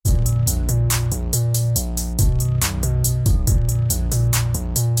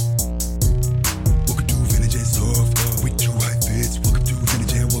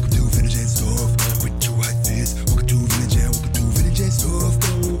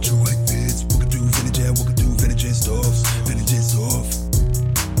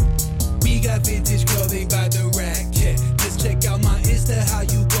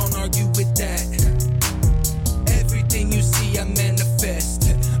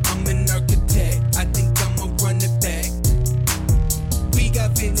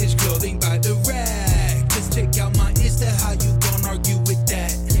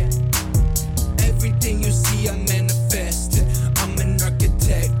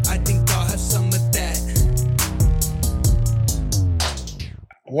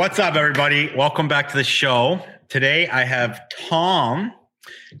What's up, everybody? Welcome back to the show. Today I have Tom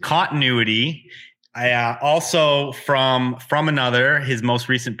Continuity. I also from another, his most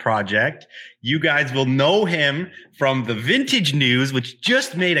recent project. You guys will know him from the Vintage News, which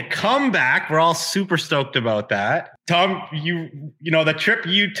just made a comeback. We're all super stoked about that. Tom, you know the trip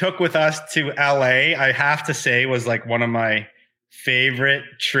you took with us to LA, I have to say, was like one of my favorite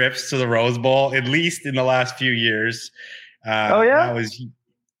trips to the Rose Bowl, at least in the last few years. Oh yeah,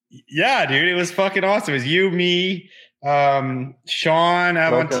 yeah, dude, it was fucking awesome. It was you, me, Sean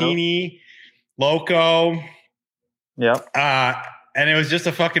Avantini, Loco. Yep. And it was just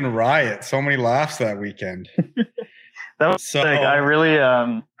a fucking riot. So many laughs that weekend. That was sick. I really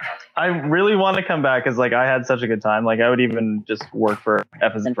want to come back because like I had such a good time. Like I would even just work for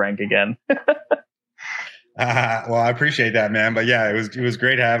F as Frank again. Well, I appreciate that, man. But yeah, it was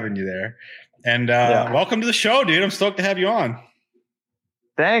great having you there. And welcome to the show, dude. I'm stoked to have you on.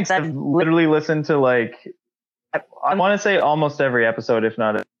 Thanks. I've literally listened to like I want to say almost every episode, if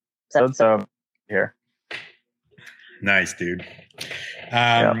not episode. So here. Nice, dude.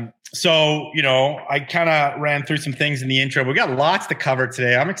 So, you know, I kind of ran through some things in the intro. We got lots to cover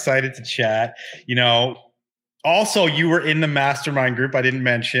today. I'm excited to chat. You know, also, you were in the mastermind group I didn't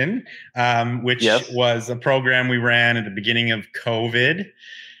mention, which was a program we ran at the beginning of COVID.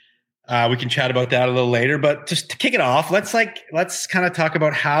 We can chat about that a little later, but just to kick it off, let's kind of talk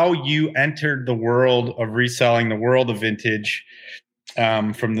about how you entered the world of reselling, the world of vintage,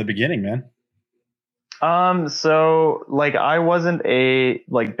 from the beginning, man. So like I wasn't a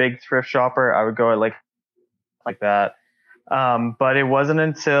like big thrift shopper. I would go at like that. But it wasn't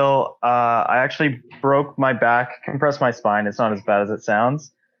until I actually broke my back, compressed my spine. It's not as bad as it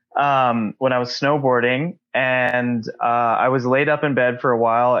sounds. When I was snowboarding, and I was laid up in bed for a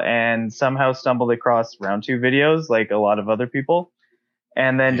while and somehow stumbled across Round 2 videos like a lot of other people,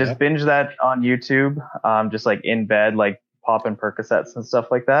 and then just binge that on YouTube, just like in bed, like popping Percocets and stuff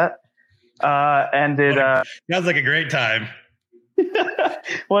like that. And it sounds like a great time.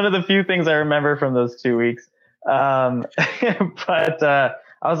 One of the few things I remember from those 2 weeks. But I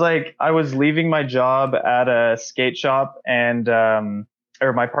was like, I was leaving my job at a skate shop and or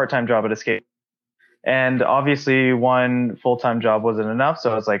my part-time job at a skate. And obviously one full-time job wasn't enough.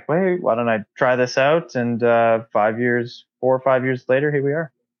 So I was like, wait, why don't I try this out? And 4 or 5 years later, here we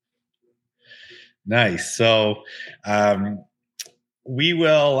are. Nice. So we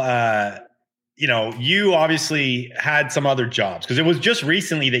will, you know, you obviously had some other jobs because it was just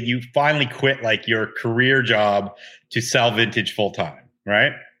recently that you finally quit like your career job to sell vintage full-time,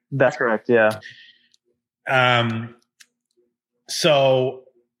 right? That's correct. Yeah. So,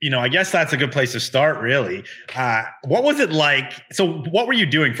 you know, I guess that's a good place to start, really. What was it like? So what were you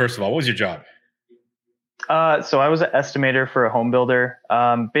doing, first of all? What was your job? So I was an estimator for a home builder.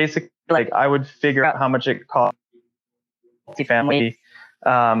 Basically, like I would figure out how much it cost multifamily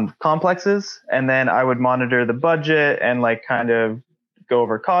complexes, and then I would monitor the budget and like kind of go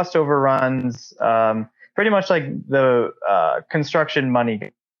over cost overruns, pretty much like the construction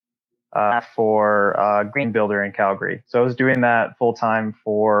money for Green Builder in Calgary. So I was doing that full time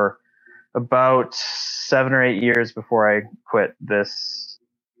for about 7 or 8 years before I quit this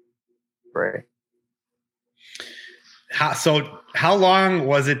break. How long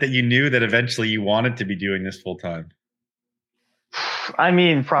was it that you knew that eventually you wanted to be doing this full time? I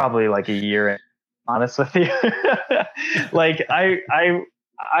mean, probably like a year, honest with you. Like I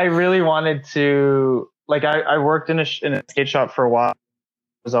really wanted to, like I worked in a skate shop for a while.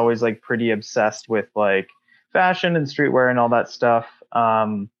 I was always like pretty obsessed with like fashion and streetwear and all that stuff.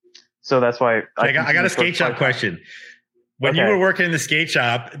 So that's why I got a skate shop question. When you were working in the skate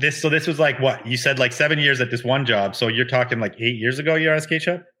shop, this was like what? You said like 7 years at this one job. So you're talking like 8 years ago you were at a skate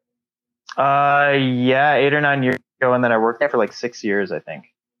shop? Yeah, 8 or 9 years ago, and then I worked there for like 6 years, I think.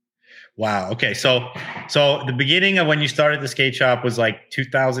 Wow. Okay. So the beginning of when you started the skate shop was like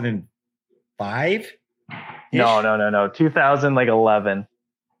 2005? No. 2011.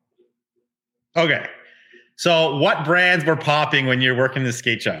 Okay. So what brands were popping when you were working in the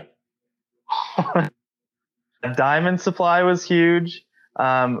skate shop? Diamond Supply was huge.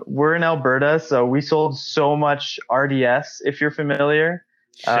 We're in Alberta, so we sold so much RDS, if you're familiar.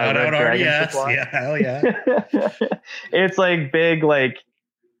 Shout out RDS. Yeah, hell yeah. It's like big, like,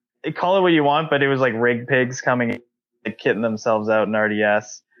 call it what you want, but it was like rig pigs coming in, like kitting themselves out in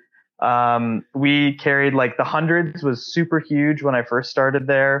RDS. We carried like the hundreds was super huge when I first started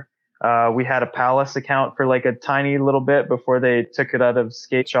there. We had a Palace account for like a tiny little bit before they took it out of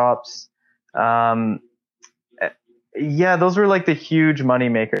skate shops. Yeah, those were like the huge money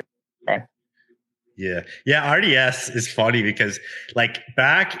makers. Yeah. RDS is funny because like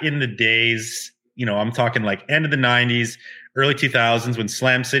back in the days, I'm talking like end of the 90s, early 2000s when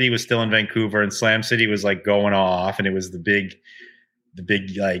Slam City was still in Vancouver and Slam City was like going off and it was the big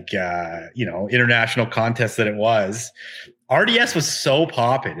like, international contest that it was. RDS was so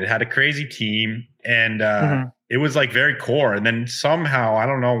popping. It had a crazy team and it was like very core. And then somehow, I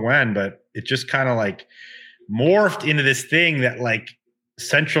don't know when, but it just kind of like morphed into this thing that like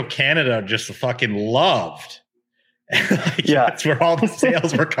Central Canada just fucking loved. Like, that's where all the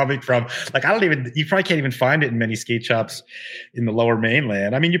sales were coming from. Like, you probably can't even find it in many skate shops in the lower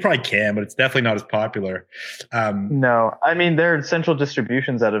mainland. I mean, you probably can, but it's definitely not as popular. No, I mean, there are central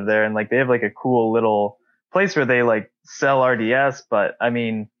distributions out of there and like they have like a cool little place where they like sell RDS, but I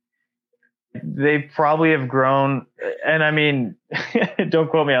mean, they probably have grown, and I mean, don't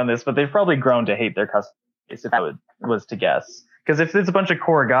quote me on this, but they've probably grown to hate their customer base if I was to guess. Because if it's a bunch of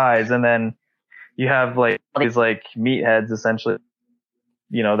core guys and then you have like these like meatheads, essentially,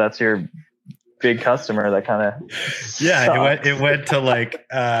 that's your big customer that kind of it went to like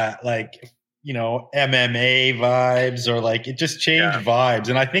MMA vibes or like it just changed vibes.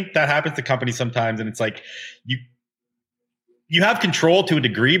 And I think that happens to companies sometimes and it's like you have control to a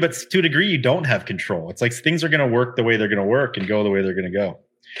degree, but to a degree you don't have control. It's like things are going to work the way they're going to work and go the way they're going to go.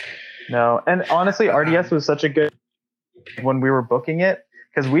 No, and honestly, RDS was such a good when we were booking it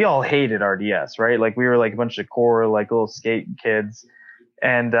because we all hated RDS, right? Like we were like a bunch of core like little skate kids,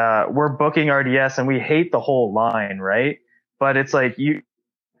 and we're booking RDS and we hate the whole line, right? But it's like a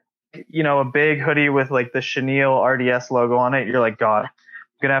big hoodie with like the chenille RDS logo on it. You're like, God, I'm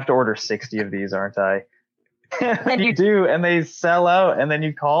gonna have to order 60 of these, aren't I? And you do, and they sell out, and then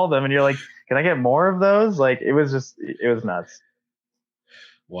you call them and you're like, can I get more of those? Like it was nuts.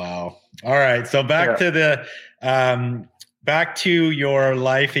 Wow. All right. So back to your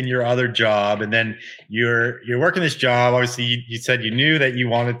life in your other job, and then you're working this job. Obviously you said you knew that you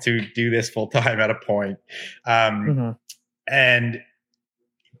wanted to do this full time at a point. And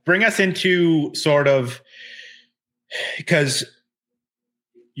bring us into sort of, because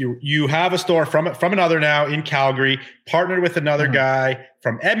you have a store from another now in Calgary, partnered with another guy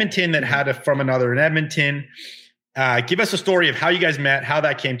from Edmonton that had from another in Edmonton. Give us a story of how you guys met, how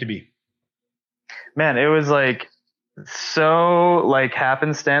that came to be. Man, it was like so like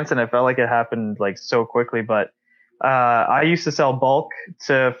happenstance, and it felt like it happened like so quickly. But I used to sell bulk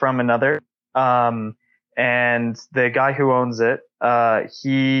from another, and the guy who owns it,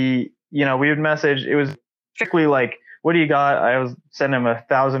 we would message. It was strictly like, what do you got? I was sending him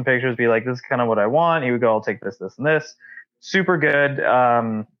 1,000 pictures, be like, this is kind of what I want. He would go, I'll take this, this, and this. Super good.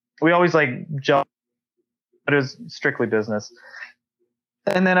 We always like jump, but it was strictly business.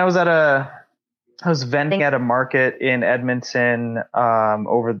 And then I was vending at a market in Edmonton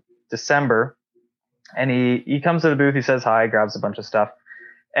over December, and he comes to the booth. He says hi, grabs a bunch of stuff,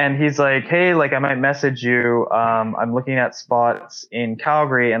 and he's like, hey, like I might message you. I'm looking at spots in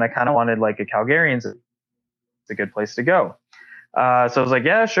Calgary, and I kind of wanted like a Calgarians. It's a good place to go. So I was like,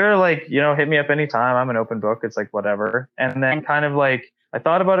 yeah, sure. Like, hit me up anytime. I'm an open book. It's like, whatever. And then kind of like, I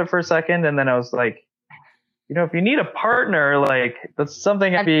thought about it for a second, and then I was like, if you need a partner, like that's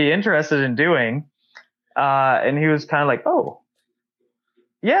something I'd be interested in doing. And he was kind of like, oh,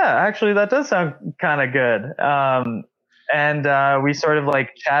 yeah, actually that does sound kind of good. And we sort of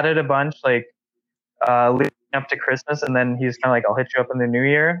like chatted a bunch, like, leading up to Christmas. And then he's kind of like, I'll hit you up in the new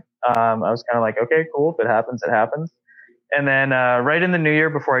year. I was kind of like, okay, cool. If it happens, it happens. And then, right in the new year,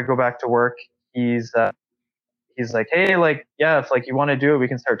 before I go back to work, he's like, hey, like, yeah, if like you want to do it, we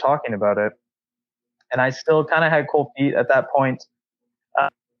can start talking about it. And I still kind of had cold feet at that point.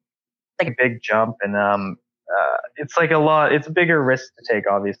 Like a big jump, and it's like it's a bigger risk to take,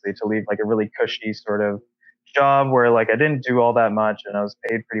 obviously, to leave like a really cushy sort of job where like I didn't do all that much and I was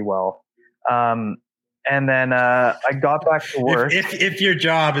paid pretty well. And then I got back to work. If your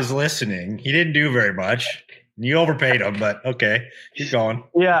job is listening, he didn't do very much. You overpaid him, but okay, keep going.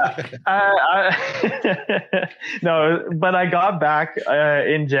 Yeah, no, but I got back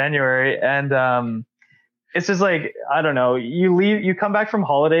in January, and it's just like, I don't know. You come back from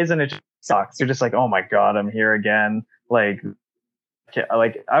holidays and it just sucks. You're just like, oh my God, I'm here again. Like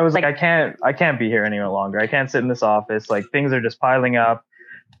I was like, I can't be here any longer. I can't sit in this office. Like things are just piling up.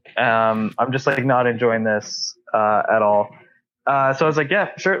 I'm just like not enjoying this at all. So I was like, yeah,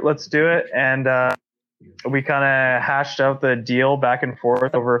 sure, let's do it. And we kind of hashed out the deal back and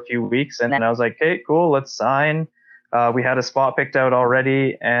forth over a few weeks. And then I was like, hey, cool, let's sign. We had a spot picked out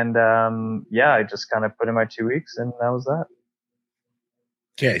already. And I just kind of put in my 2 weeks, and that was that.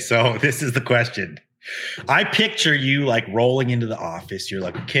 Okay, so this is the question. I picture you like rolling into the office. You're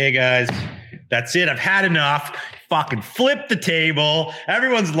like, okay, guys, That's it. I've had enough. Fucking flip the table.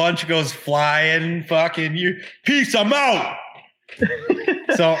 Everyone's lunch goes flying. Fucking you. Peace. I'm out.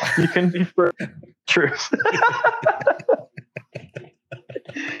 So you can be truth.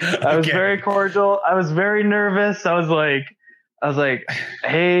 I was very cordial. I was very nervous. I was like,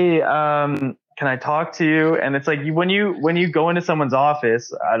 hey, can I talk to you? And it's like when you go into someone's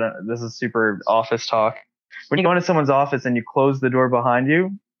office, this is super office talk. When you go into someone's office and you close the door behind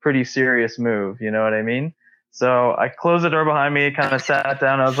you, pretty serious move. You know what I mean? So I closed the door behind me, kind of sat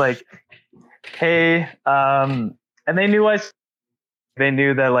down. I was like, hey, and they knew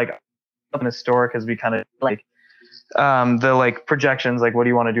that like in a store because we kind of like the like projections, like what do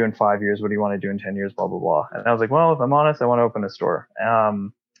you want to do in 5 years? What do you want to do in 10 years? Blah, blah, blah. And I was like, well, if I'm honest, I want to open a store.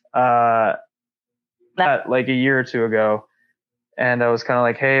 That like a year or two ago. And I was kind of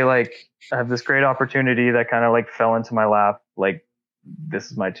like, hey, like I have this great opportunity that kind of like fell into my lap. Like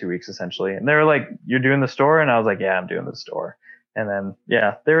this is my 2 weeks essentially. And they were like, you're doing the store? And I was like, yeah, I'm doing the store. And then,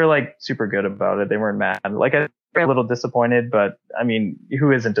 yeah, they were like super good about it. They weren't mad. Like I was a little disappointed, but I mean,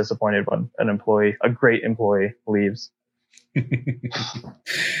 who isn't disappointed when a great employee leaves?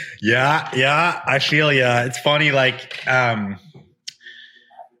 Yeah. I feel ya. It's funny. Like,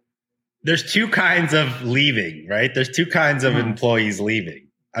 there's two kinds of leaving, right? There's two kinds of employees leaving.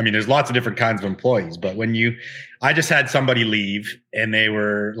 I mean, there's lots of different kinds of employees, but I just had somebody leave and they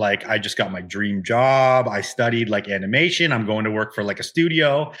were like, I just got my dream job. I studied like animation. I'm going to work for like a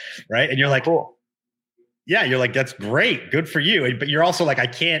studio. Right. And you're like, cool. Yeah. You're like, that's great. Good for you. But you're also like,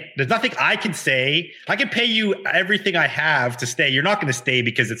 there's nothing I can say. I can pay you everything I have to stay. You're not going to stay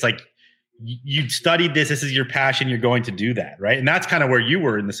because it's like, you studied this. This is your passion. You're going to do that. Right. And that's kind of where you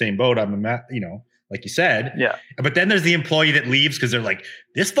were in the same boat. Like you said. Yeah. But then there's the employee that leaves because they're like,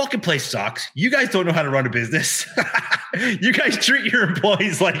 this fucking place sucks. You guys don't know how to run a business. You guys treat your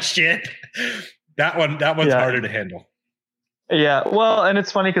employees like shit. That one's harder to handle. Yeah. Well, and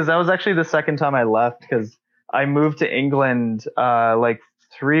it's funny because that was actually the second time I left because I moved to England like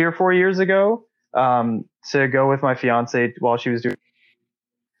 3 or 4 years ago to go with my fiance while she was doing.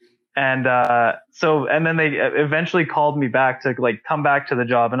 And and then they eventually called me back to like come back to the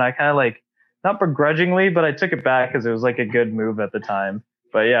job, and I kind of like, not begrudgingly, but I took it back because it was like a good move at the time.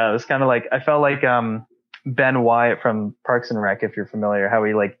 But yeah, it was kind of like, I felt like Ben Wyatt from Parks and Rec, if you're familiar, how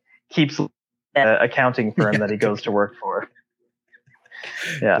he like keeps accounting firm that he goes to work for.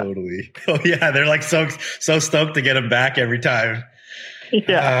 Yeah, totally. Oh yeah, they're like so stoked to get him back every time.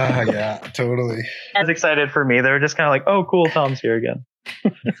 Yeah, yeah, totally. I was excited for me. They were just kind of like, oh, cool, Tom's here again.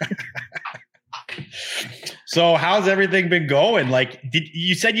 So how's everything been going? Like,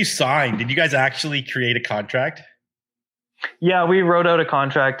 you said you signed? Did you guys actually create a contract? Yeah, we wrote out a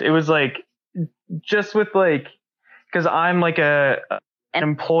contract. It was like just with like, because I'm like an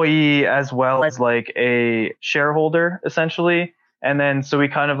employee as well as like a shareholder essentially, and then so we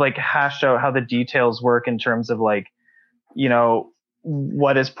kind of like hashed out how the details work in terms of like, you know,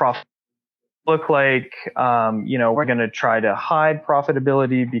 what is profit look like. We're going to try to hide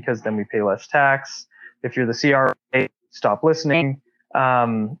profitability because then we pay less tax. If you're the CRA, stop listening.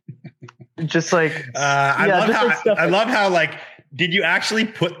 Just like, I love how like, did you actually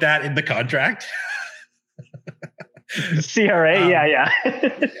put that in the contract? CRA,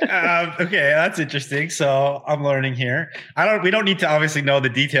 yeah. Okay, that's interesting. So I'm learning here. We don't need to obviously know the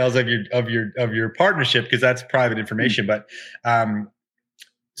details of your partnership because that's private information. But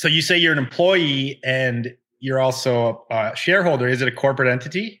so you say you're an employee and you're also a shareholder. Is it a corporate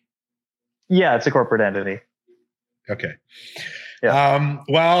entity? Yeah, it's a corporate entity. Okay. Yeah.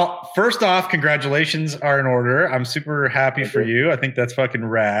 Well, first off, congratulations are in order. I'm super happy for you. I think that's fucking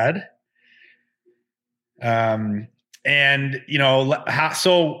rad. And you know,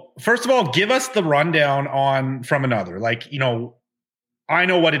 so first of all, give us the rundown on From Another. Like, you know, I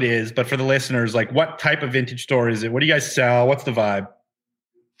know what it is, but for the listeners, like, what type of vintage store is it? What do you guys sell? What's the vibe?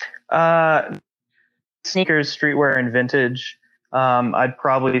 Sneakers, streetwear, and vintage. I'd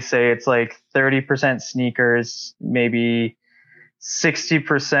probably say it's like 30% sneakers, maybe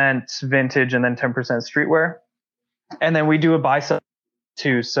 60% vintage, and then 10% streetwear. And then we do a buy sell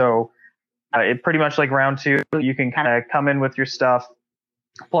too. So it pretty much like round two, you can kind of come in with your stuff,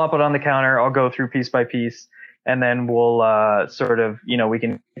 plop it on the counter. I'll go through piece by piece, and then we'll sort of, you know, we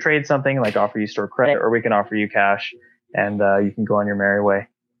can trade something, like offer you store credit, or we can offer you cash, and you can go on your merry way.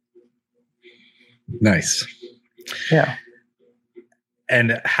 Nice. Yeah.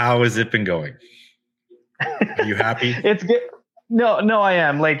 And how has it been going? Are you happy? It's good. No, I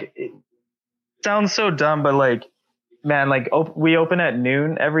am. Like, it sounds so dumb, but like, man, like we open at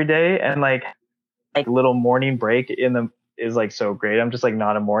noon every day, and like little morning break is like so great. I'm just like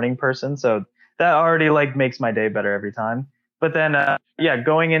not a morning person, so that already like makes my day better every time. But then, yeah,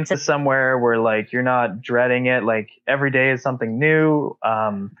 going into somewhere where like you're not dreading it, like every day is something new.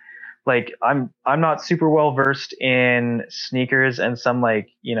 Like I'm not super well versed in sneakers and some like,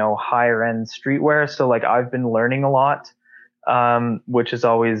 you know, higher end streetwear. So like I've been learning a lot, which is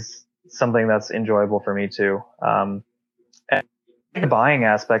always something that's enjoyable for me too. And the buying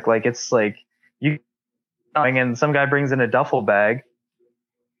aspect, like it's like you and some guy brings in a duffel bag.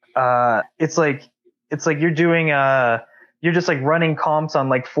 It's like you're doing you're just like running comps on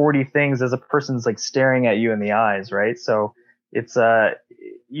like 40 things as a person's like staring at you in the eyes, right? So it's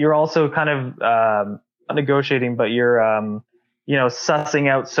you're also kind of not negotiating, but you're you know, sussing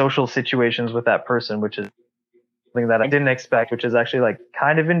out social situations with that person, which is something that I didn't expect, which is actually like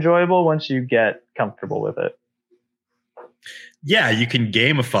kind of enjoyable once you get comfortable with it. Yeah, you can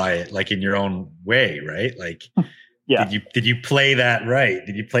gamify it like in your own way, right? Like, yeah, did you play that right?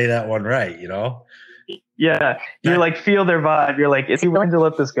 Did you play that one right? You know? Yeah, you like feel their vibe. You're like, is he willing to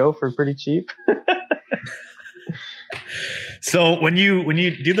let this go for pretty cheap? So when you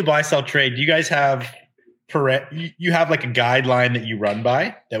do the buy sell trade, do you guys have you have like a guideline that you run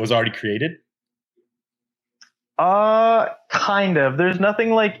by that was already created? Kind of. There's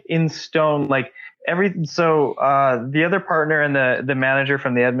nothing like in stone. Like so the other partner and the manager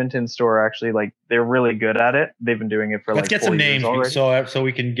from the Edmonton store actually, like, they're really good at it. They've been doing it for Let's get some names so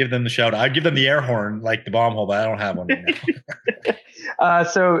we can give them the shout out. I'd give them the air horn like the bomb hole, but I don't have one right now.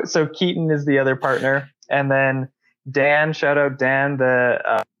 So Keaton is the other partner, and then Dan, shout out Dan,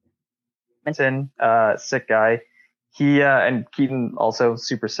 the sick guy. He and Keaton also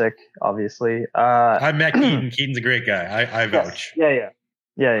super sick, obviously. I met Keaton. Keaton's a great guy. I vouch. Yeah.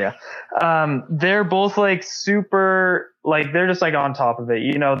 They're both like super, like, they're just like on top of it.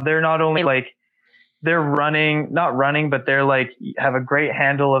 You know, they're not only like they're not running, but they're like have a great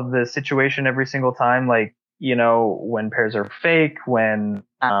handle of the situation every single time. Like, you know, when pairs are fake, when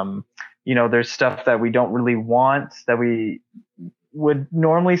you know, there's stuff that we don't really want that we would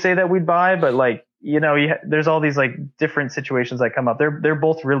normally say that we'd buy, but like, you know, there's all these like different situations that come up. They're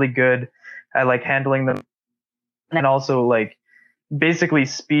both really good at like handling them, and also like basically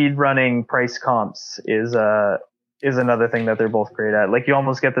speed running price comps is another thing that they're both great at. Like, you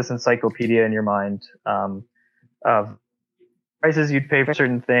almost get this encyclopedia in your mind of prices you'd pay for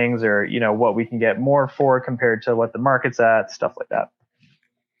certain things, or, you know, what we can get more for compared to what the market's at, stuff like that.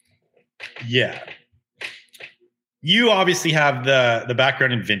 Yeah. You obviously have the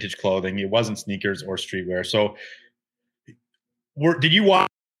background in vintage clothing. It wasn't sneakers or streetwear. So did you want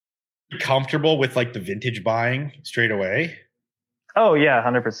to be comfortable with like the vintage buying straight away? Oh yeah,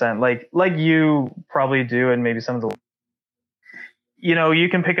 100%. Like you probably do, and maybe some of the, you know, you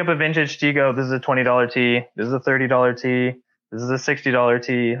can pick up a vintage tee, go, this is a $20 tee, this is a $30 tee, this is a $60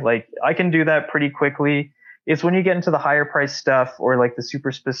 tee. Like, I can do that pretty quickly. It's when you get into the higher price stuff or like the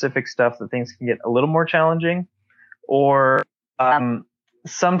super specific stuff that things can get a little more challenging. Or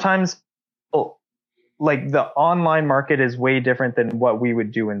sometimes, like, the online market is way different than what we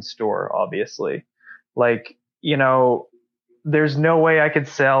would do in store, obviously. Like, you know, there's no way I could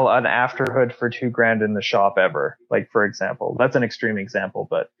sell an afterhood for $2,000 in the shop ever. Like, for example, that's an extreme example,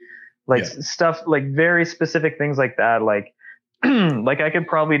 but like stuff like very specific things like that. Like, like I could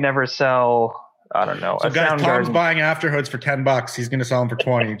probably never sell, I don't know. So guys, Tom's buying afterhoods for $10. He's going to sell them for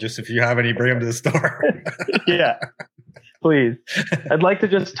 20. Just if you have any, bring them to the store. Yeah, please. I'd like to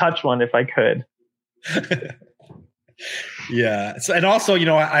just touch one if I could. Yeah. So, and also, you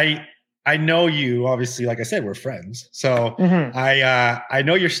know, I know you, obviously, like I said, we're friends. So I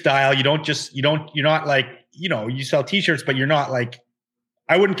know your style. You're not like, you know, you sell t-shirts, but you're not like,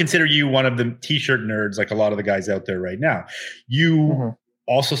 I wouldn't consider you one of the t-shirt nerds like a lot of the guys out there right now. You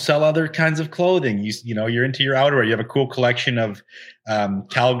also sell other kinds of clothing. You know, you're into your outerwear. You have a cool collection of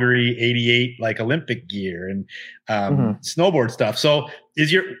Calgary 88 like Olympic gear and snowboard stuff. So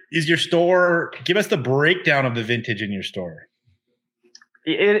is your store, give us the breakdown of the vintage in your store.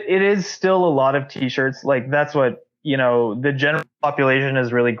 It is still a lot of t-shirts. Like, that's what, you know, the general population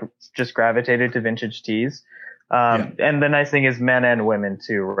has really just gravitated to vintage tees. And the nice thing is men and women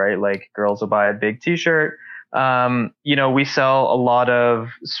too, right? Like, girls will buy a big t-shirt. You know, we sell a lot of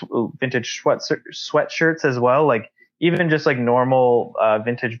vintage sweatshirts as well. Like, even just like normal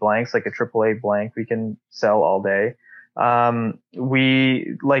vintage blanks, like a AAA blank, we can sell all day.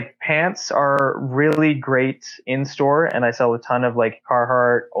 We like pants are really great in store, and I sell a ton of like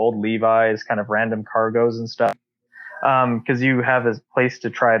Carhartt, old Levi's, kind of random cargos and stuff. Cause you have a place to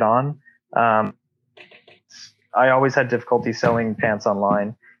try it on. I always had difficulty selling pants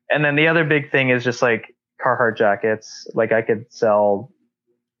online. And then the other big thing is just like Carhartt jackets. Like, I could sell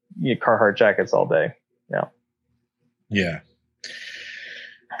Carhartt jackets all day. Yeah.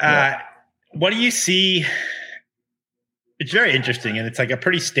 What do you see? It's very interesting, and it's like a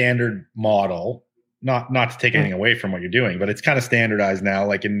pretty standard model. Not to take anything away from what you're doing, but it's kind of standardized now.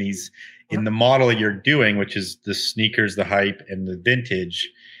 Like in the model that you're doing, which is the sneakers, the hype, and the vintage,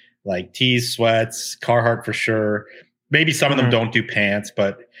 like tees, sweats, Carhartt for sure. Maybe some of them don't do pants,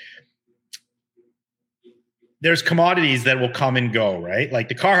 but there's commodities that will come and go, right? Like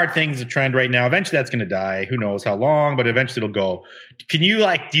the Carhartt thing is a trend right now. Eventually that's going to die. Who knows how long, but eventually it'll go. Can you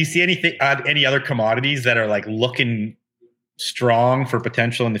do you see any other commodities that are like looking strong for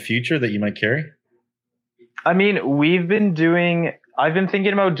potential in the future that you might carry? I mean, I've been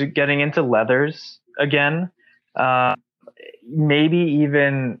thinking about getting into leathers again. Maybe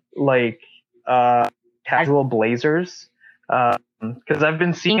even like casual blazers. Because I've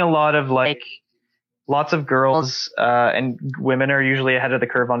been seeing a lot of like lots of girls and women are usually ahead of the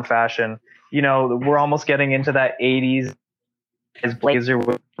curve on fashion. We're almost getting into that 80s blazer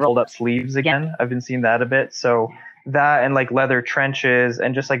with rolled up sleeves again. I've been seeing that a bit. So that and like leather trenches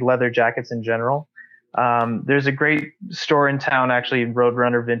and just like leather jackets in general. There's a great store in town, actually,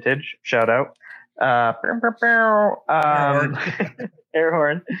 Roadrunner Vintage. Shout out. Air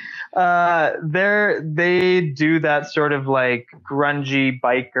horn. They do that sort of like grungy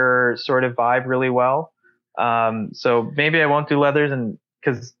biker sort of vibe really well. So maybe I won't do leathers, and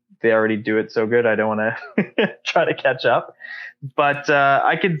because they already do it so good, I don't want to try to catch up. But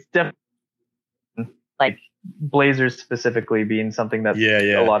I could definitely like blazers specifically being something that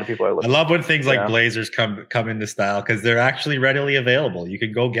a lot of people are looking. I love when things like blazers come into style because they're actually readily available. You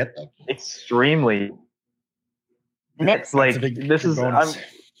can go get them. Extremely. Knits, like this is like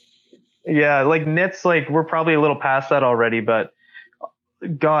knits, like we're probably a little past that already, but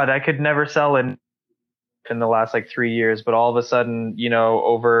God, I could never sell in the last like 3 years, but all of a sudden,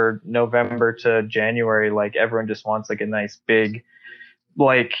 over November to January, like everyone just wants like a nice big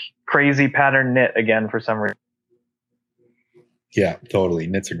like crazy pattern knit again for some reason. Yeah, totally.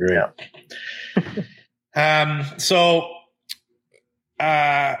 Knits are great. Yeah. So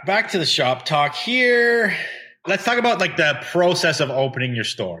back to the shop talk here. Let's talk about like the process of opening your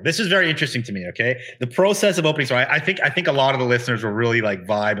store. This is very interesting to me. Okay. The process of opening store. I think a lot of the listeners will really like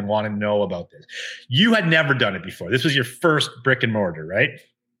vibe and want to know about this. You had never done it before. This was your first brick and mortar, right?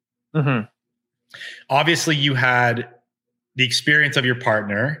 Mm-hmm. Obviously you had the experience of your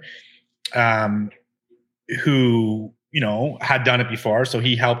partner, who, had done it before. So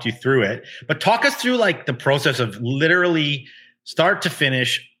he helped you through it, but talk us through like the process of literally start to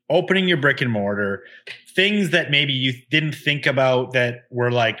finish opening your brick and mortar, things that maybe you didn't think about that were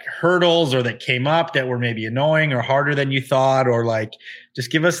like hurdles or that came up that were maybe annoying or harder than you thought, or like,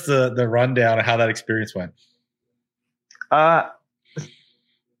 just give us the rundown of how that experience went.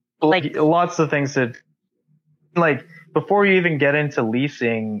 Like lots of things that like, before you even get into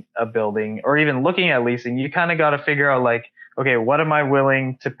leasing a building or even looking at leasing, you kind of got to figure out like, okay, what am I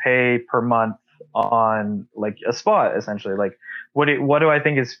willing to pay per month on like a spot essentially? Like what do I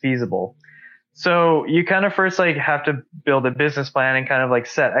think is feasible? So you kind of first like have to build a business plan and kind of like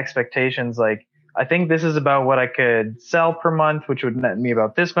set expectations. Like, I think this is about what I could sell per month, which would net me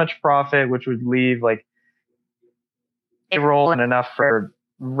about this much profit, which would leave like payroll and enough for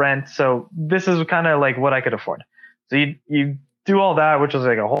rent. So this is kind of like what I could afford. So you do all that, which was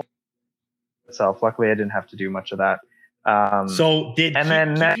like a whole itself. Luckily, I didn't have to do much of that. So did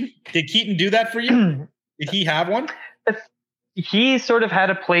Keaton do that for you? Did he have one? He sort of had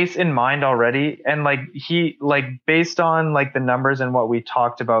a place in mind already, and like he like based on like the numbers and what we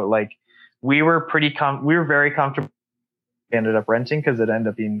talked about, like we were very comfortable. We ended up renting because it ended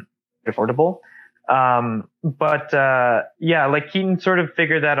up being affordable. Like Keaton sort of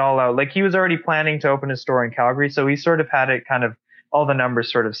figured that all out. Like he was already planning to open a store in Calgary, so he sort of had it kind of all the numbers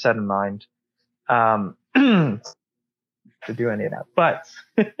sort of set in mind. To do any of that, but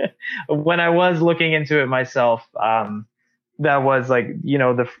when I was looking into it myself, that was like,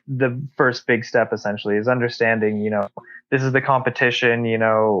 the first big step essentially is understanding, this is the competition,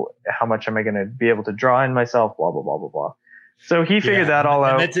 how much am I going to be able to draw in myself, blah, blah, blah, blah, blah. So he figured that all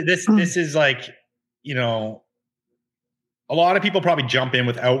out. This is like, a lot of people probably jump in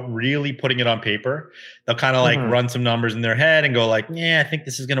without really putting it on paper. They'll kind of like run some numbers in their head and go like, yeah, I think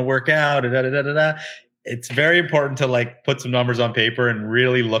this is going to work out. It's very important to like put some numbers on paper and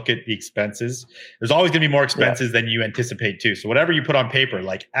really look at the expenses. There's always going to be more expenses than you anticipate too. So whatever you put on paper,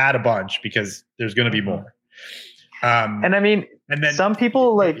 like add a bunch because there's going to be more. And I mean, some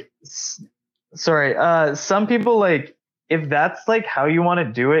people like, some people like, if that's like how you want to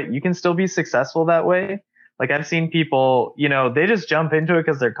do it, you can still be successful that way. Like I've seen people, they just jump into it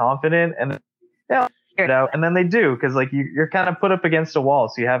because they're confident and they'll figure it out, and then they do because like you're kind of put up against a wall,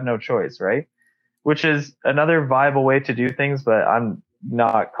 so you have no choice, right? Which is another viable way to do things, but I'm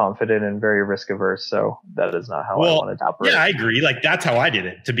not confident and very risk averse, so that is not how I wanted to operate. Yeah, I agree. Like that's how I did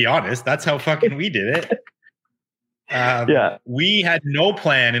it. To be honest, that's how fucking we did it. We had no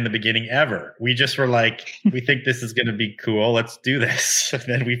plan in the beginning ever. We just were like, we think this is going to be cool. Let's do this. And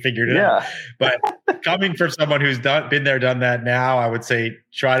then we figured it out. But coming from someone who's been there, done that now, I would say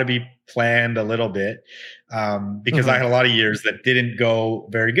try to be planned a little bit because I had a lot of years that didn't go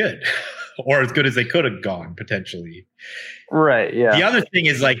very good or as good as they could have gone potentially. Right. Yeah. The other thing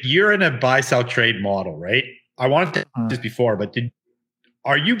is like you're in a buy, sell, trade model, right? I wanted to do this before, but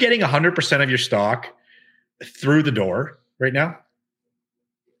are you getting 100% of your stock through the door right now?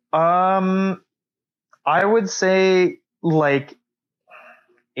 I would say like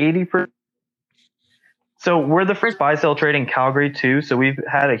 80%. So we're the first buy sell trade in Calgary too. So we've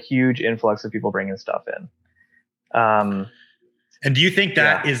had a huge influx of people bringing stuff in. And do you think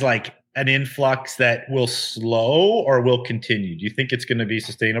that is like an influx that will slow or will continue? Do you think it's going to be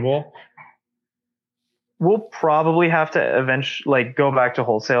sustainable? We'll probably have to eventually like go back to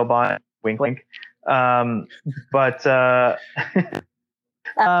wholesale buying. Wink, wink. But for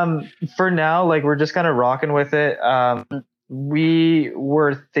now, like we're just kind of rocking with it. We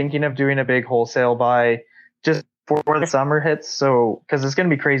were thinking of doing a big wholesale buy just before the summer hits. So, cause it's going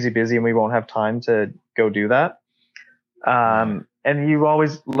to be crazy busy and we won't have time to go do that. And you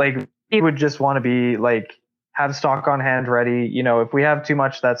always like, you would just want to be like, have stock on hand ready. If we have too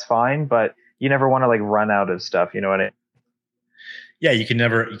much, that's fine, but you never want to like run out of stuff. You know what I mean? Yeah, you can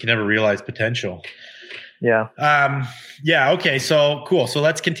never realize potential. Yeah. Yeah. Okay. So cool. So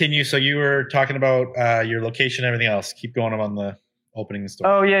let's continue. So you were talking about your location, and everything else. Keep going on the opening the store.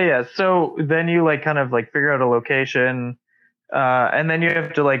 Oh yeah. So then you like kind of like figure out a location, and then you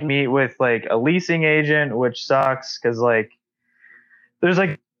have to like meet with like a leasing agent, which sucks because like there's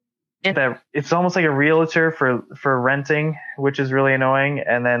like that it's almost like a realtor for renting, which is really annoying.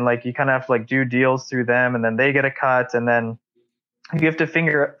 And then like you kind of have to like do deals through them, and then they get a cut, and then you have to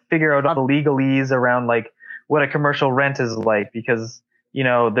figure out all the legalese around like what a commercial rent is like, because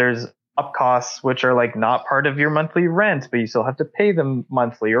there's up costs which are like not part of your monthly rent, but you still have to pay them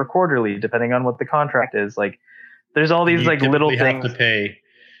monthly or quarterly depending on what the contract is. Like there's all these like little things. Have to pay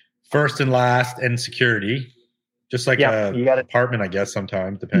first and last and security, just like a apartment, I guess,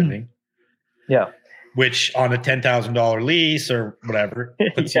 sometimes depending. Yeah. Which on a $10,000 lease or whatever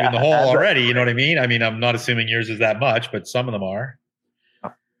puts you in the hole already. You know what I mean? I mean, I'm not assuming yours is that much, but some of them are.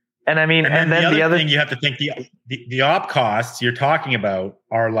 And I mean, and then the other thing you have to think, the op costs you're talking about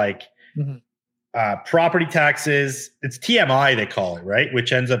are like property taxes. It's TMI they call it, right?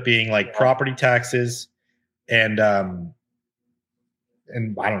 Which ends up being like property taxes and I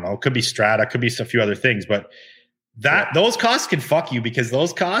don't know, it could be strata, could be a few other things, but those costs can fuck you, because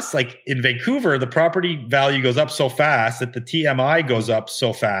those costs, like in Vancouver, the property value goes up so fast that the TMI goes up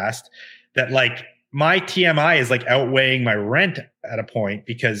so fast that like my TMI is like outweighing my rent at a point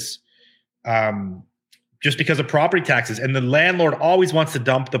because just because of property taxes. And the landlord always wants to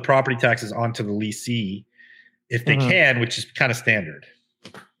dump the property taxes onto the leasee if they can, which is kind of standard.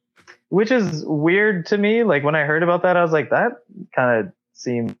 Which is weird to me. Like when I heard about that, I was like, that kind of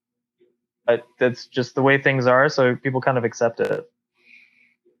seemed, that's just the way things are. So people kind of accept it.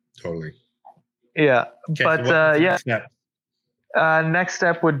 Totally. Yeah. Okay, but next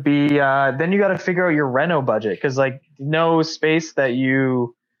step would be then you got to figure out your reno budget, because like no space that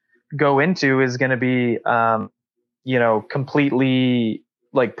you go into is going to be completely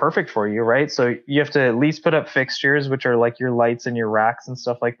like perfect for you, right? So you have to at least put up fixtures, which are like your lights and your racks and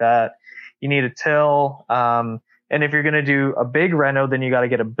stuff like that. You need a till, and if you're going to do a big reno, then you got to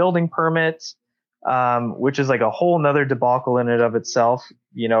get a building permit, which is like a whole nother debacle in and of itself.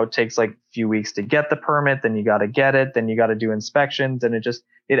 It takes like a few weeks to get the permit, then you got to get it, then you got to do inspections, and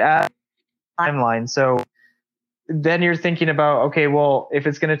it adds timeline. So then you're thinking about, okay, well, if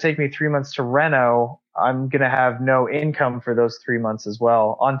it's going to take me 3 months to reno, I'm going to have no income for those 3 months as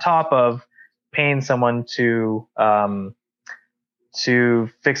well, on top of paying someone to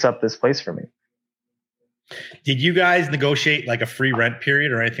fix up this place for me. Did you guys negotiate like a free rent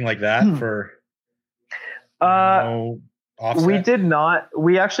period or anything like that for no offset? We did not.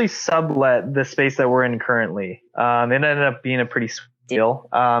 We actually sublet the space that we're in currently. It ended up being a pretty sweet deal.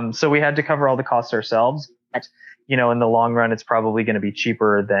 So we had to cover all the costs ourselves. But, in the long run, it's probably going to be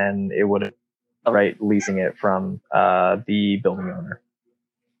cheaper than it would, right, leasing it from the building owner.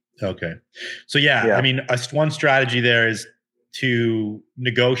 Okay. So yeah, I mean, one strategy there is to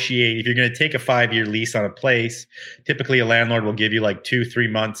negotiate. If you're going to take a 5-year lease on a place, typically a landlord will give you like 2-3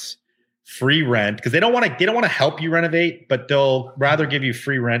 months free rent because they don't want to help you renovate, but they'll rather give you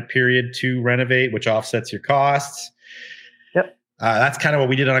free rent period to renovate, which offsets your costs. Yep. That's kind of what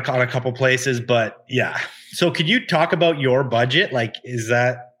we did on a couple places, but yeah. So could you talk about your budget? Like, is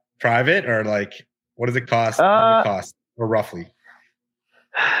that private or like, what does it cost? Or roughly?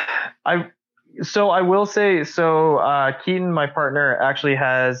 I will say, Keaton, my partner, actually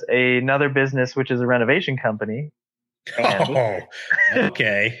has another business, which is a renovation company. Oh,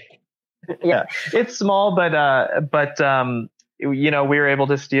 okay. Yeah, it's small, but we were able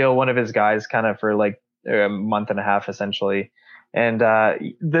to steal one of his guys kind of for like a month and a half essentially. And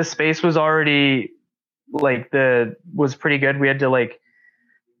the space was already was pretty good. We had to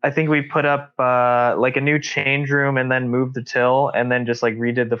I think we put up like a new change room and then moved the till and then just like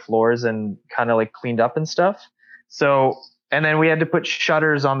redid the floors and kind of like cleaned up and stuff. So, and then we had to put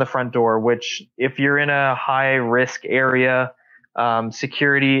shutters on the front door, which if you're in a high risk area,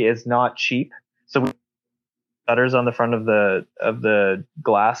 security is not cheap. So we put shutters on the front of the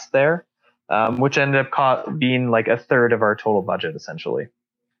glass there, which ended up being like a third of our total budget essentially.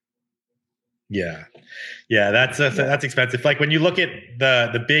 Yeah. That's expensive. Like when you look at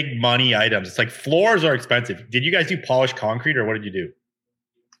the big money items, it's like floors are expensive. Did you guys do polished concrete or what did you do?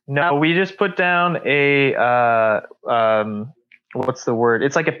 No, we just put down a what's the word?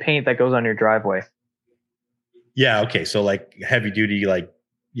 It's like a paint that goes on your driveway. Yeah. Okay. So like heavy duty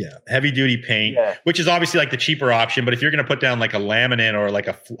paint, which is obviously like the cheaper option. But if you're going to put down like a laminate or like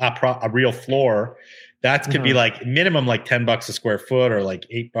a real floor, that could be like minimum like $10 a square foot or like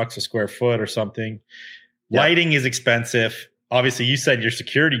 $8 a square foot or something. Yep. Lighting is expensive. Obviously, you said your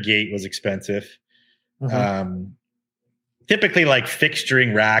security gate was expensive. Typically, like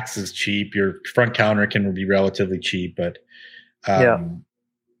fixturing racks is cheap. Your front counter can be relatively cheap, but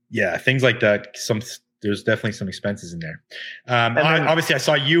things like that. There's definitely some expenses in there. Obviously, I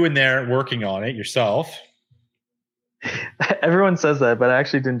saw you in there working on it yourself. Everyone says that, but I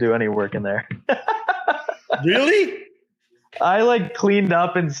actually didn't do any work in there. Really? I cleaned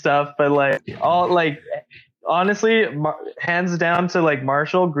up and stuff, but honestly, hands down to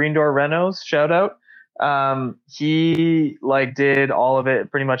Marshall, Green Door Renos, shout out. He did all of it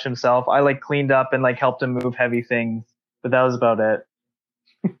pretty much himself. I cleaned up and helped him move heavy things, but that was about it.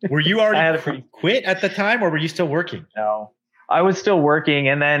 Were you already quit at the time, or were you still working? No, I was still working,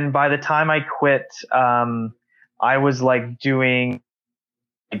 and then by the time I quit, I was doing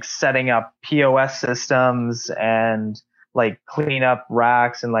setting up POS systems and clean up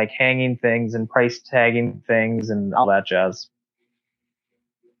racks and hanging things and price tagging things and all that jazz.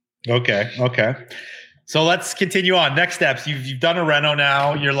 Okay. So let's continue on. Next steps. You've done a reno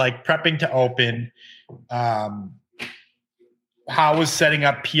now. You're prepping to open. How was setting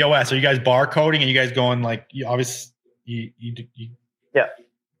up POS? Are you guys barcoding and you guys going Yeah.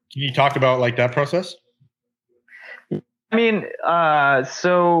 Can you talk about that process? I mean,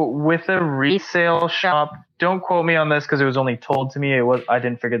 so with a resale shop, don't quote me on this because it was only told to me. I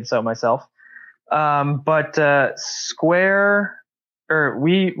didn't figure this out myself. But Square, or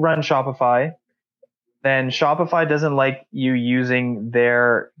we run Shopify. Then Shopify doesn't like you using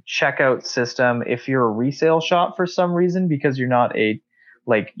their checkout system if you're a resale shop for some reason, because you're not a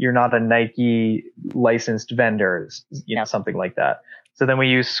Nike licensed vendor, something like that. So then we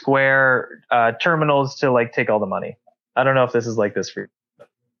use Square terminals to take all the money. I don't know if this is like this for you.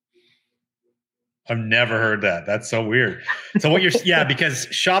 I've never heard that. That's so weird. So what because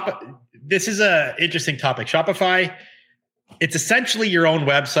this is a interesting topic. Shopify, it's essentially your own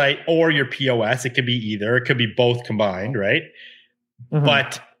website or your POS. It could be either. It could be both combined, right? Mm-hmm.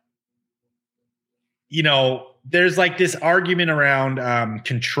 But, there's this argument around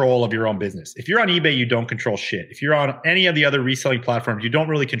control of your own business. If you're on eBay, you don't control shit. If you're on any of the other reselling platforms, you don't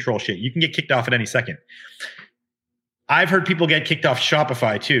really control shit. You can get kicked off at any second. I've heard people get kicked off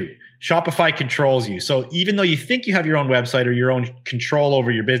Shopify too. Shopify controls you. So even though you think you have your own website or your own control over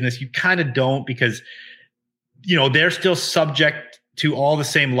your business, you kind of don't, because they're still subject to all the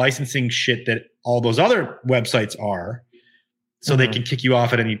same licensing shit that all those other websites are. So they can kick you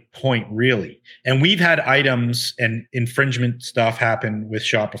off at any point, really. And we've had items and infringement stuff happen with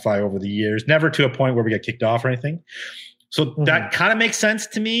Shopify over the years, never to a point where we got kicked off or anything. So that kind of makes sense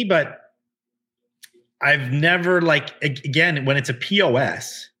to me, but I've never again, when it's a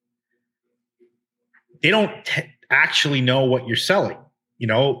POS, they don't actually know what you're selling.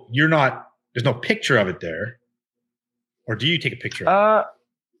 There's no picture of it there. Or do you take a picture of it?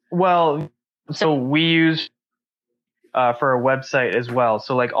 Well, so we use for a website as well.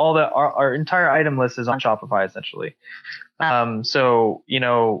 So all our entire item list is on Shopify essentially. So,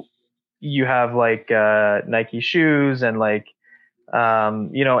 you have like Nike shoes and like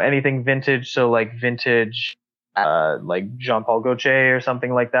anything vintage. So like vintage, like Jean Paul Gaultier or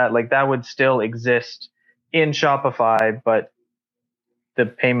something like that. Like that would still exist in Shopify, but the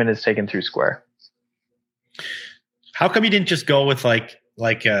payment is taken through Square. How come you didn't just go with like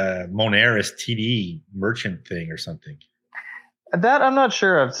a Moneris TD merchant thing or something? That I'm not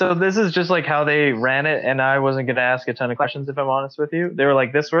sure of. So this is just like how they ran it, and I wasn't going to ask a ton of questions if I'm honest with you. They were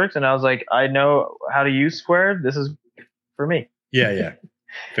like, "This works," and I was like, "I know how to use Square. This is for me." Yeah.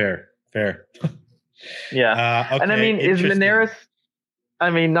 Fair. Yeah. Okay, and I mean, is Moneris?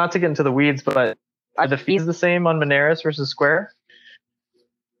 I mean, not to get into the weeds, but are the fees the same on Moneris versus Square?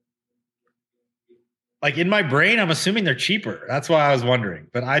 Like in my brain, I'm assuming they're cheaper. That's why I was wondering.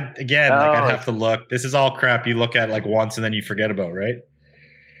 But I'd have to look. This is all crap you look at like once and then you forget about, right?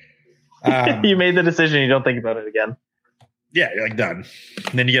 You made the decision. You don't think about it again. Yeah, you're like done.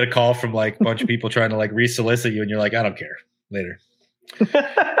 And then you get a call from like a bunch of people trying to like re-solicit you, and you're like, I don't care. Later.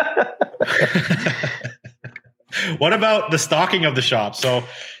 What about the stocking of the shop? So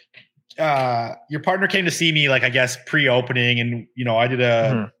your partner came to see me, like, I guess pre-opening, and I did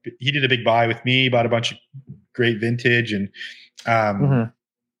he did a big buy with me, bought a bunch of great vintage, and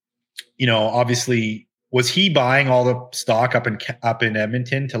obviously, was he buying all the stock up in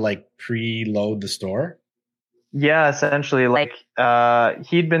Edmonton to like preload the store? Yeah, essentially, like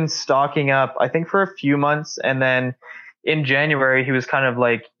he'd been stocking up, I think, for a few months, and then in January he was kind of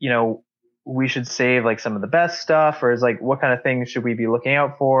like, we should save like some of the best stuff, or is like, what kind of things should we be looking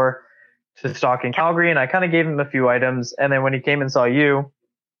out for to stock in Calgary? And I kind of gave him a few items. And then when he came and saw you,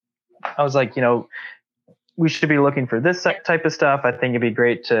 I was like, we should be looking for this type of stuff. I think it'd be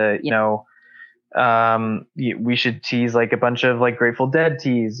great to, we should tease like a bunch of like Grateful Dead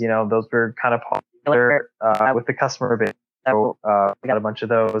tees. Those were kind of popular with the customer base. So we got a bunch of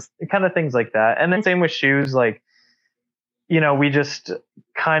those kind of things like that. And then same with shoes, like, we just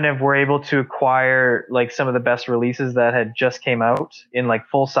kind of were able to acquire like some of the best releases that had just came out in like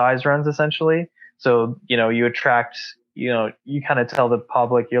full size runs essentially. So, you attract, you kind of tell the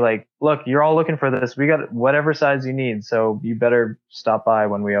public, you're like, look, you're all looking for this. We got whatever size you need. So you better stop by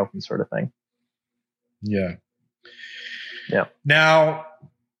when we open, sort of thing. Yeah. Yeah. Now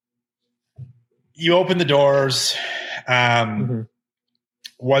you open the doors.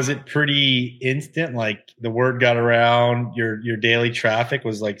 Was it pretty instant? Like the word got around, your daily traffic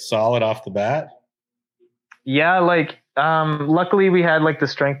was like solid off the bat? Yeah, like luckily we had like the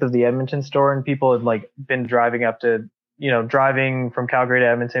strength of the Edmonton store, and people had like been driving up to, driving from Calgary to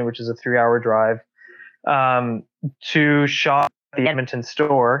Edmonton, which is a 3-hour drive, to shop at the Edmonton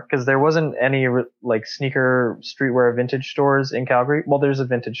store, because there wasn't any like sneaker, streetwear, vintage stores in Calgary. Well, there's a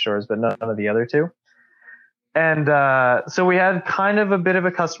vintage stores, but none of the other two. And so we had kind of a bit of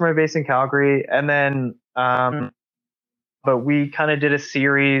a customer base in Calgary, and then but we kind of did a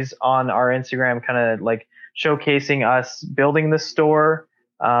series on our Instagram, kind of like showcasing us building the store.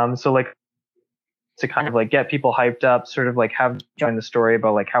 So like to kind of like get people hyped up, sort of like have join the story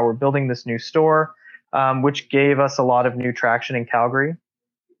about like how we're building this new store, which gave us a lot of new traction in Calgary.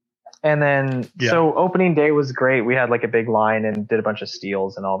 And then so opening day was great. We had like a big line and did a bunch of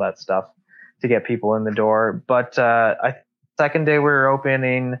steals and all that stuff to get people in the door. But second day we were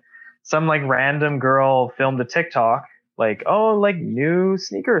opening, some like random girl filmed a TikTok like, oh, like new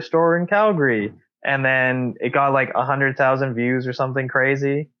sneaker store in Calgary. And then it got like 100,000 views or something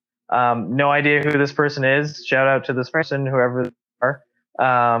crazy. No idea who this person is. Shout out to this person, whoever they are.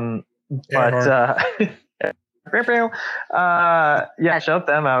 Shout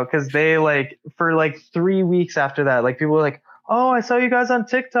them out, because they like for like 3 weeks after that, like people were like, oh, I saw you guys on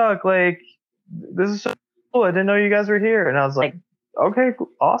TikTok. Like, this is so cool. I didn't know you guys were here. And I was like, okay,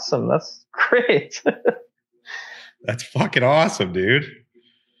 awesome. That's great. That's fucking awesome, dude.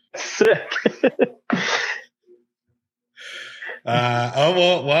 Sick.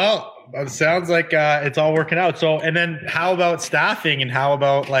 Well, it sounds like it's all working out. So, and then how about staffing, and how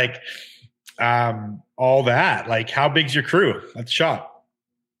about like all that? Like, how big's your crew at the shop?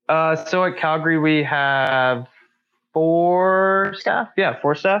 So at Calgary we have 4 staff. Yeah,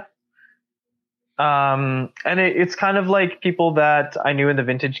 4 staff. And it's kind of like people that I knew in the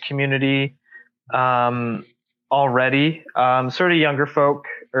vintage community already, sort of younger folk,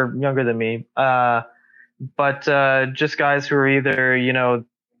 or younger than me, but just guys who are either,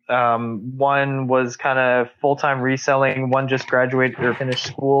 one was kind of full-time reselling, one just graduated or finished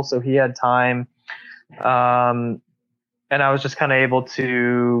school, so he had time, and I was just kind of able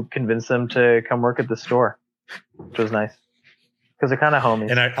to convince them to come work at the store, which was nice. Because they're kind of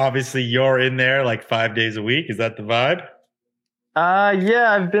homies. And obviously you're in there like 5 days a week. Is that the vibe?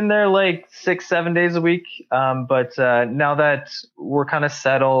 Yeah, I've been there like 6, 7 days a week. But now that we're kind of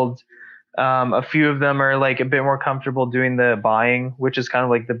settled, a few of them are like a bit more comfortable doing the buying, which is kind of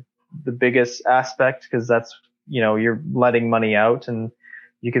like the biggest aspect, because that's, you're letting money out, and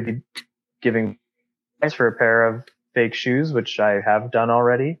you could be giving price for a pair of fake shoes, which I have done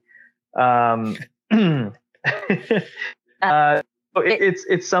already. Um,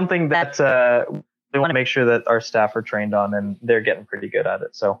 it's something that we want to make sure that our staff are trained on, and they're getting pretty good at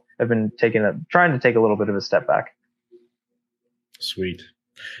it. So I've been trying to take a little bit of a step back. Sweet.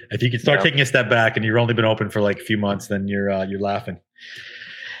 If you could start taking a step back, and you've only been open for like a few months, then you're laughing.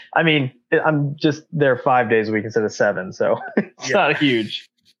 I mean, I'm just there 5 days a week instead of 7, so it's not huge.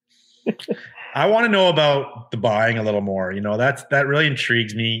 I want to know about the buying a little more. That really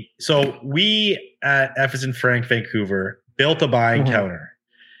intrigues me. So we at F as in Frank Vancouver built a buying counter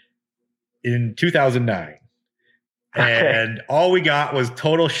in 2009. And all we got was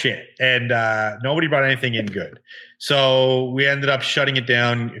total shit, and nobody brought anything in good. So we ended up shutting it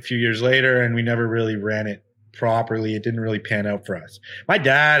down a few years later, and we never really ran it properly. It didn't really pan out for us. My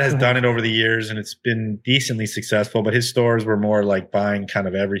dad has done it over the years, and it's been decently successful, but his stores were more like buying kind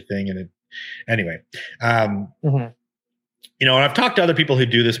of everything. And anyway, and I've talked to other people who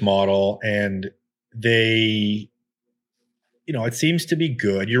do this model, and they, it seems to be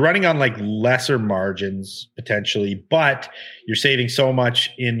good. You're running on like lesser margins potentially, but you're saving so much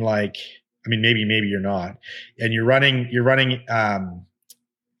in like, I mean, maybe you're not, and you're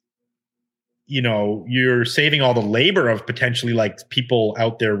saving all the labor of potentially like people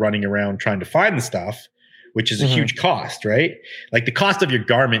out there running around trying to find the stuff, which is a huge cost, right? Like the cost of your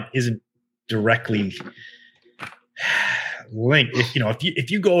garment isn't directly linked.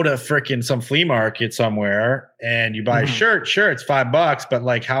 If you go to frickin' some flea market somewhere and you buy a shirt, sure, it's $5, but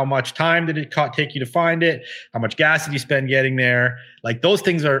like how much time did it take you to find it? How much gas did you spend getting there? Like those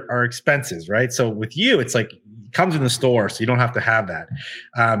things are expenses, right? So with you, it's like it comes in the store, so you don't have to have that.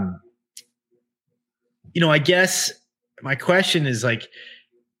 I guess my question is like,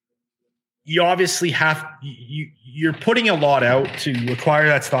 you obviously you're putting a lot out to acquire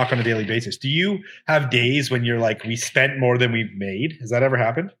that stock on a daily basis. Do you have days when you're like, we spent more than we've made? Has that ever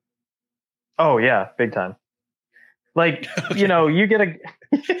happened? Oh yeah, big time. Like, you get a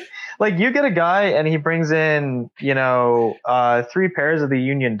guy and he brings in, 3 pairs of the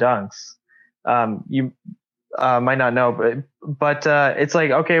Union Dunks. You might not know, but it's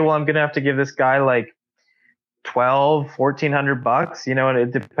like, okay, well, I'm going to have to give this guy like $1,200-$1,400,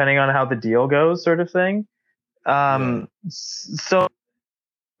 and depending on how the deal goes, sort of thing. So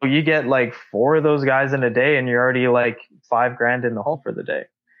you get like 4 of those guys in a day, and you're already like $5,000 in the hole for the day.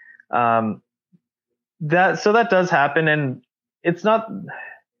 That does happen, and it's not.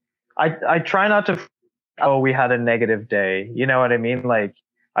 I try not to. Oh, we had a negative day. You know what I mean? Like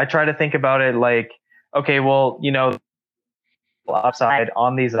I try to think about it like, okay, well, upside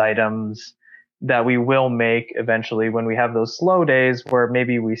on these items that we will make eventually when we have those slow days where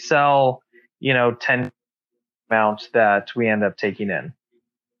maybe we sell, 10 amount that we end up taking in.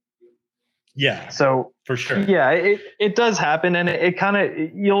 Yeah. So for sure. Yeah, it does happen, and it kind of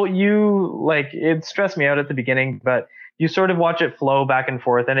it stressed me out at the beginning, but you sort of watch it flow back and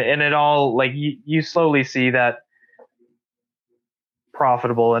forth, and it all like you slowly see that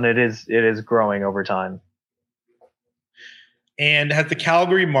profitable, and it is growing over time. And has the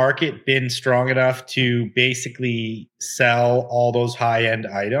Calgary market been strong enough to basically sell all those high-end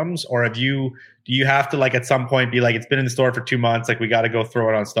items? Or do you have to like at some point be like, it's been in the store for 2 months, like we got to go throw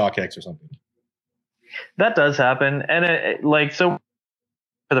it on StockX or something? That does happen. And so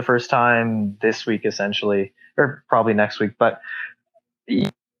for the first time this week, essentially, or probably next week, but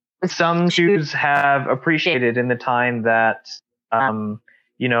some shoes have appreciated in the time that,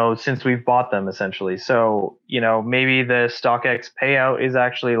 since we've bought them, essentially. So, maybe the StockX payout is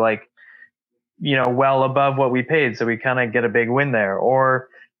actually like, well above what we paid. So we kind of get a big win there. Or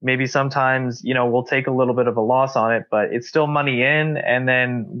maybe sometimes, we'll take a little bit of a loss on it, but it's still money in, and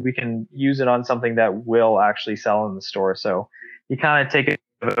then we can use it on something that will actually sell in the store. So you kind of take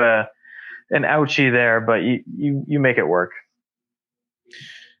an ouchie there, but you make it work.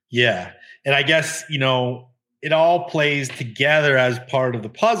 Yeah. And I guess, it all plays together as part of the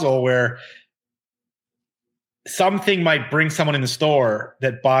puzzle where something might bring someone in the store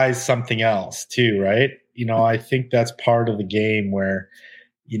that buys something else too, right? I think that's part of the game where,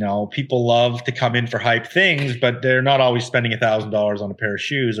 people love to come in for hype things, but they're not always spending $1,000 on a pair of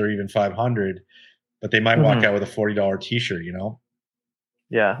shoes or even 500, but they might walk out with a $40 t-shirt,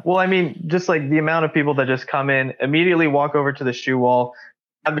 Yeah. Well, I mean, just like the amount of people that just come in, immediately walk over to the shoe wall,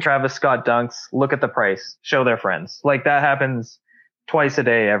 have the Travis Scott Dunks, look at the price, show their friends. Like that happens twice a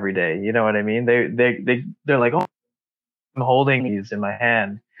day, every day. You know what I mean? They're like, oh, I'm holding these in my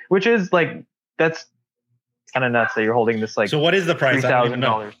hand, which is like, that's kind of nuts that you're holding this like So what is the price? I don't even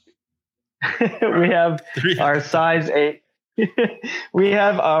know. $3,000. We have our size 8. We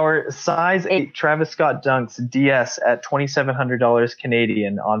have our size 8 Travis Scott Dunks DS at $2,700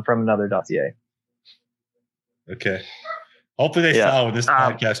 Canadian on FromAnother.ca. Okay. Hopefully they sell when this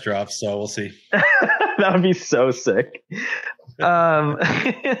podcast drops, so we'll see. That would be so sick. But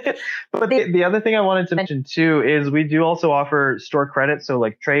the other thing I wanted to mention too is we do also offer store credit, so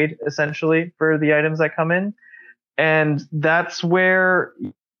like trade essentially for the items that come in, and that's where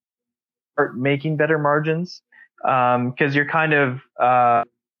you start making better margins because you're kind of I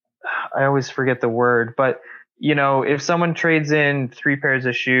always forget the word, but you know, if someone trades in 3 pairs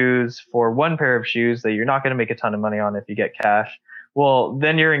of shoes for 1 pair of shoes that you're not going to make a ton of money on if you get cash, well,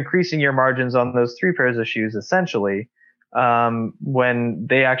 then you're increasing your margins on those 3 pairs of shoes essentially when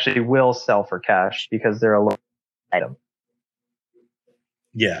they actually will sell for cash because they're a low item.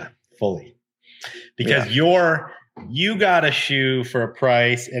 Yeah, fully. Because you got a shoe for a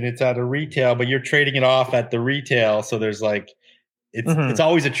price and it's at a retail, but you're trading it off at the retail. So there's like, it's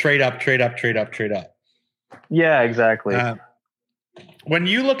always a trade up. Yeah, exactly. When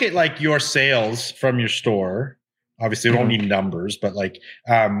you look at like your sales from your store, obviously we don't need numbers, but like,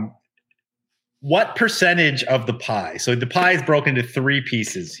 what percentage of the pie? So the pie is broken into 3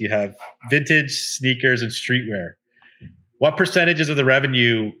 pieces. You have vintage, sneakers, and streetwear. What percentages of the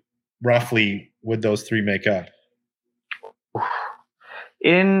revenue roughly would those 3 make up?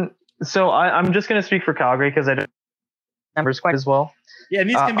 So I'm just going to speak for Calgary because I don't numbers quite as well. Yeah, and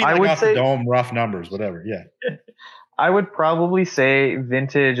these can be like off the dome, rough numbers, whatever. Yeah. I would probably say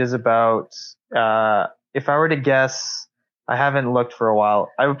vintage is about, if I were to guess, I haven't looked for a while.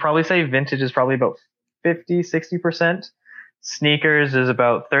 I would probably say vintage is probably about 50-60%. Sneakers is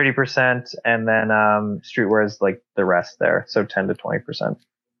about 30%. And then streetwear is like the rest there. So 10 to 20%.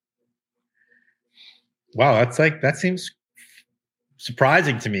 Wow, that seems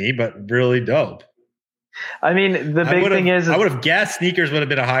surprising to me, but really dope. I mean, the big thing is I would have guessed sneakers would have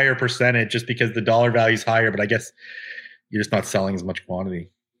been a higher percentage just because the dollar value is higher, but I guess you're just not selling as much quantity.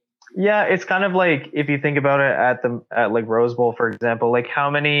 Yeah, it's kind of like if you think about it at like Rose Bowl, for example, like how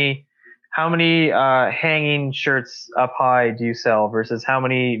many hanging shirts up high do you sell versus how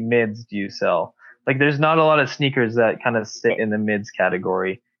many mids do you sell? Like there's not a lot of sneakers that kind of sit in the mids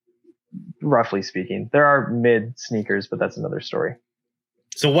category, roughly speaking. There are mid sneakers, but that's another story.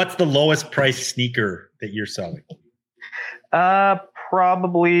 So what's the lowest price sneaker that you're selling?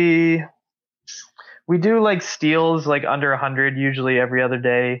 Probably we do like steals like under 100 usually every other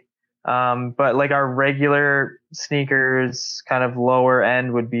day. But like our regular sneakers kind of lower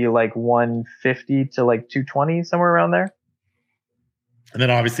end would be like 150 to like 220, somewhere around there. And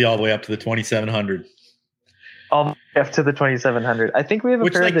then obviously all the way up to the 2,700. All the way up to the 2,700. I think we have a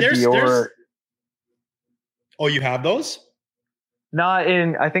pair of the Dior. Oh, you have those?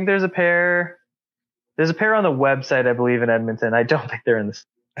 I think there's a pair on the website, I believe, in Edmonton. I don't think they're in this.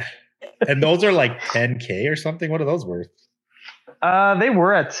 And those are like 10K or something? What are those worth? They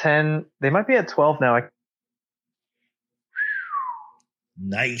were at 10. They might be at 12 now.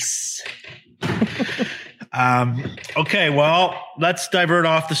 Nice. Okay, well, let's divert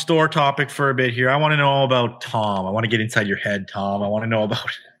off the store topic for a bit here. I want to know about Tom. I want to get inside your head, Tom. I want to know about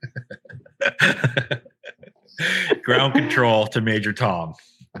ground control to Major Tom.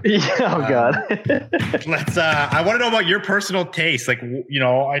 Yeah, oh God. Let's. I want to know about your personal taste. Like, you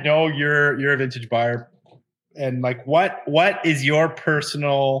know, I know you're a vintage buyer, and like, what is your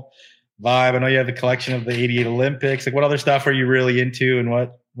personal vibe? I know you have the collection of the '88 Olympics. Like, what other stuff are you really into, and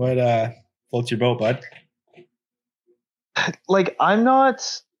what floats your boat, bud? Like, I'm not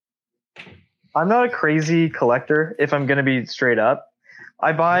a crazy collector. If I'm gonna be straight up,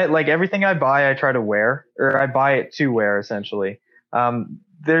 I buy like everything I buy, I try to wear, or I buy it to wear essentially.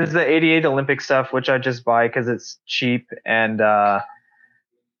 There's the '88 Olympic stuff, which I just buy because it's cheap and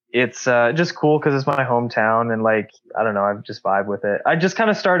it's just cool because it's my hometown and like I don't know, I just vibe with it. I just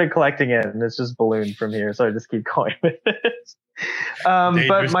kind of started collecting it and it's just ballooned from here, so I just keep going with it.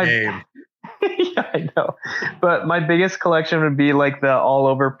 But my yeah, I know. But my biggest collection would be like the all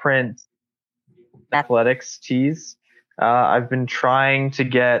over print athletics tees. I've been trying to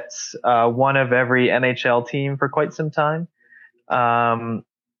get one of every NHL team for quite some time.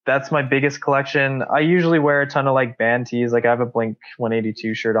 That's my biggest collection. I usually wear a ton of like band tees. Like I have a Blink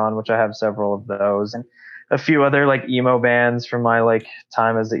 182 shirt on, which I have several of those, and a few other like emo bands from my like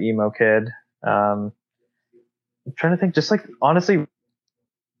time as the emo kid. I'm trying to think, just like honestly,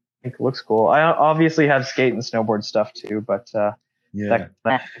 it looks cool. I obviously have skate and snowboard stuff too, but Yeah.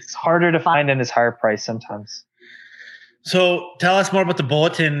 It's harder to find and it's higher price sometimes. So tell us more about the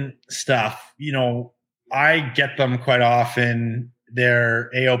Bulletin stuff. You know, I get them quite often. They're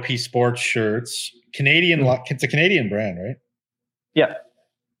AOP sports shirts. Canadian, it's a Canadian brand, right? Yeah.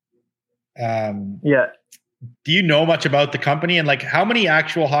 Yeah. Do you know much about the company, and like how many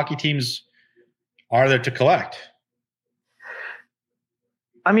actual hockey teams are there to collect?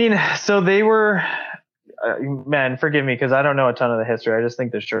 I mean, so they were, man, forgive me because I don't know a ton of the history. I just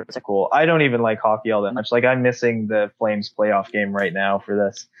think the shirts are cool. I don't even like hockey all that much. Like I'm missing the Flames playoff game right now for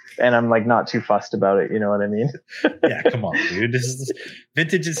this, and I'm like not too fussed about it. You know what I mean? Yeah, come on, dude. This is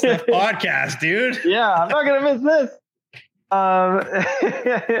Vintage and Stuff podcast, dude. Yeah, I'm not gonna miss this.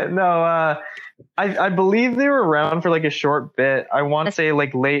 No, I believe they were around for like a short bit. I want to say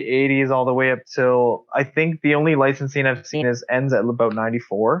like late 80s all the way up till I think the only licensing I've seen ends at about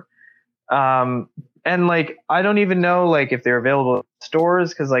 94. And like I don't even know like if they're available in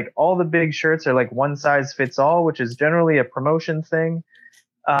stores because like all the big shirts are like one size fits all, which is generally a promotion thing.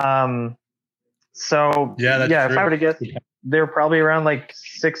 So yeah, if I were to guess, they're probably around like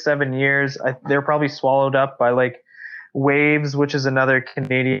 6-7 years. They're probably swallowed up by like Waves, which is another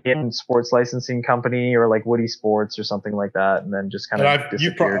Canadian sports licensing company, or like Woody Sports or something like that, and then just kind of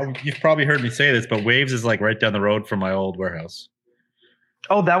disappeared. You've probably heard me say this, but Waves is like right down the road from my old warehouse.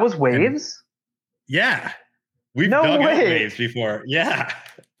 Oh, that was Waves? Yeah. We've dug out Waves before. Yeah.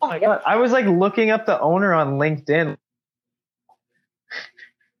 Oh my God. I was like looking up the owner on LinkedIn.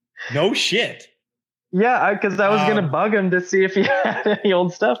 No shit. Yeah, because I was going to bug him to see if he had any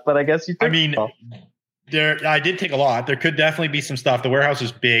old stuff, but I guess you took I did take a lot. There could definitely be some stuff. The warehouse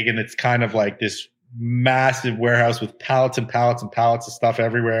is big, and it's kind of like this massive warehouse with pallets and pallets and pallets of stuff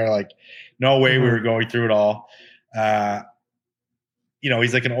everywhere. Like, no way we were going through it all. You know,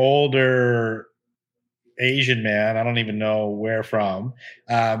 he's like an older Asian man. I don't even know where from.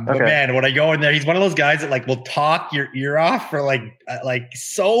 But man, when I go in there, he's one of those guys that like will talk your ear off for like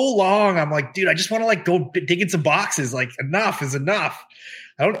so long. I'm like, dude, I just want to like go dig in some boxes. Like, enough is enough.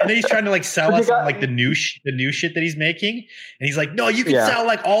 And then he's trying to like sell us on, like the new shit that he's making, and he's like, no, you can sell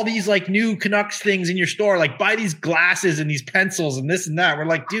like all these like new Canucks things in your store. Like, buy these glasses and these pencils and this and that. We're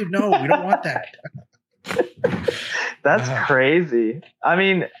like, dude, no, we don't want that. That's crazy. I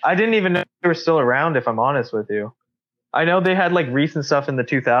mean, I didn't even know they were still around, if I'm honest with you. I know they had like recent stuff in the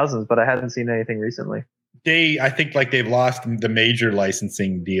 2000s, but I hadn't seen anything recently. I think like they've lost the major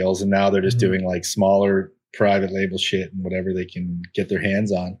licensing deals, and now they're just doing like smaller private label shit and whatever they can get their hands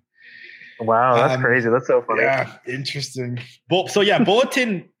on. Wow, that's crazy. That's so funny. Yeah, interesting. So yeah,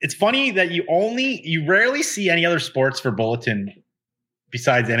 Bulletin. It's funny that you rarely see any other sports for Bulletin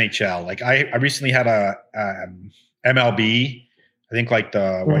besides NHL. Like I recently had a MLB, I think like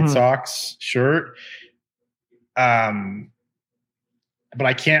the White Sox shirt. But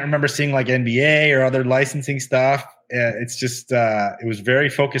I can't remember seeing like NBA or other licensing stuff. It's just it was very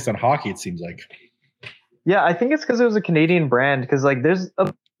focused on hockey, it seems like. Yeah, I think it's because it was a Canadian brand. Because like there's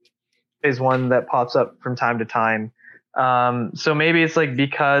one that pops up from time to time. So maybe it's like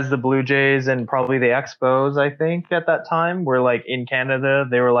because the Blue Jays and probably the Expos, I think at that time were like in Canada,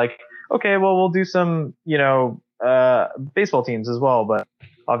 they were like, okay, well we'll do some, baseball teams as well, but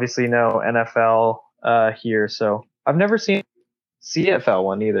obviously no NFL here. So I've never seen CFL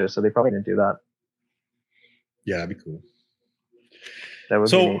one either, so they probably didn't do that. Yeah, that'd be cool. That would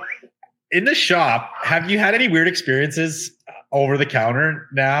be neat. In the shop, have you had any weird experiences over the counter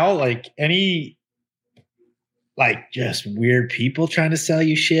now? Like any, like just weird people trying to sell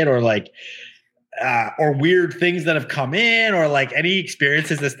you shit, or like, or weird things that have come in, or like any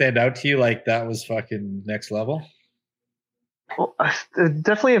experiences that stand out to you? Like that was fucking next level. Well,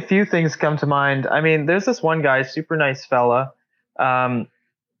 definitely a few things come to mind. I mean, there's this one guy, super nice fella.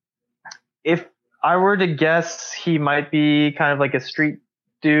 If I were to guess, he might be kind of like a street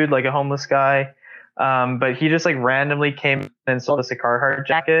dude, like a homeless guy. But he just like randomly came and sold us a Carhartt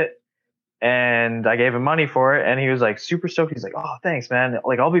jacket, and I gave him money for it, and he was like super stoked. He's like, oh, thanks, man.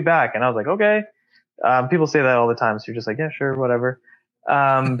 Like, I'll be back. And I was like, okay. People say that all the time. So you're just like, yeah, sure, whatever.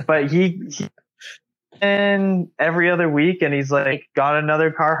 But he and every other week, and he's like, got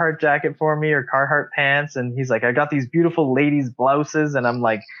another Carhartt jacket for me, or Carhartt pants. And he's like, I got these beautiful ladies blouses. And I'm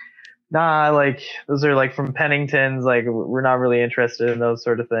like, nah, like those are like from Pennington's. Like, we're not really interested in those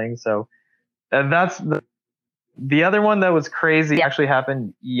sort of things. So that's the other one that was crazy actually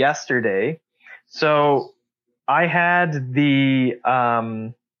happened yesterday. So I had the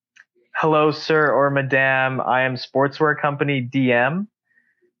hello, sir or madam, I am sportswear company DM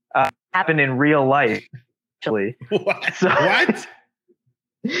happen in real life. Actually. What? What?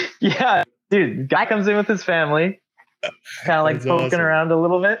 Yeah, dude, guy comes in with his family. kind of like That's poking awesome. around a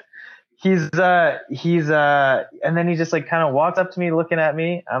little bit. And then he just like kind of walks up to me, looking at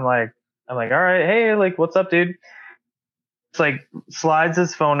me. I'm like, all right, hey, like, what's up, dude? It's like slides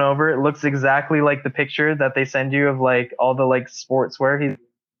his phone over. It looks exactly like the picture that they send you of like all the like sportswear.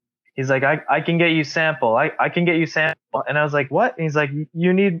 He's like, I can get you sample. I can get you sample. And I was like, what? And he's like,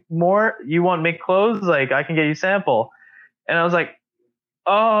 you need more? You want make clothes? Like, I can get you sample. And I was like,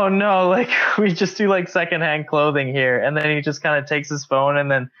 oh no, like we just do like secondhand clothing here. And then he just kind of takes his phone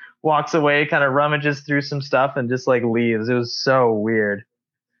and then walks away, kind of rummages through some stuff and just like leaves. It was so weird.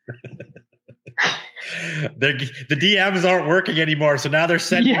 The DMs aren't working anymore, so now they're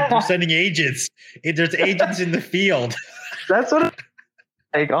sending agents. There's agents in the field. That's what.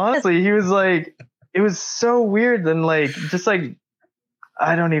 Like honestly, he was like, it was so weird. And like, just like,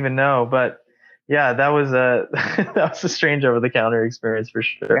 I don't even know, but yeah, that was a that was a strange over the counter experience for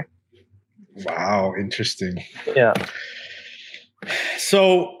sure. Wow, interesting. Yeah.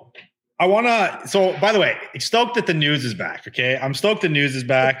 So by the way, stoked that the news is back. Okay. I'm stoked the news is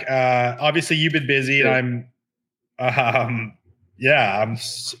back. Obviously you've been busy and I'm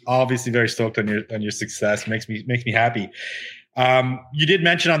obviously very stoked on your success. Makes me happy. You did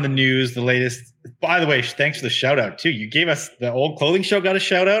mention on the news, the latest, by the way, thanks for the shout out too. You gave us the Old Clothing Show got a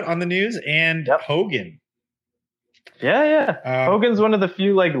shout out on the news and Hogan. Yeah. Hogan's one of the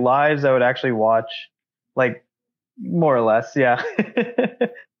few like lives I would actually watch, like more or less. Yeah.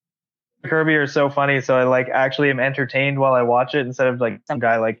 Kirby are so funny. So I like actually am entertained while I watch it instead of like some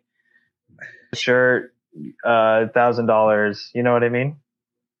guy like shirt, $1,000. You know what I mean?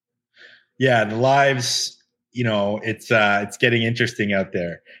 Yeah. The lives, you know, it's getting interesting out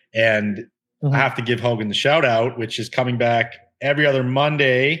there. And I have to give Hogan the shout out, which is coming back every other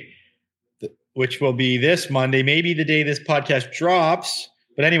Monday, which will be this Monday, maybe the day this podcast drops.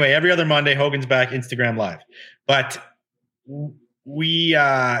 But anyway, every other Monday, Hogan's back Instagram Live. But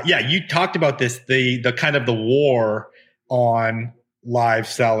you talked about this, the kind of the war on live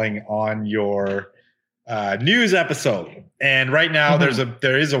selling on your news episode. And right now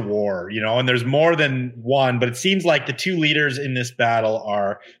there is a war, you know, and there's more than one, but it seems like the two leaders in this battle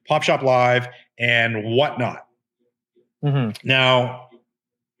are Pop Shop Live and Whatnot. Now,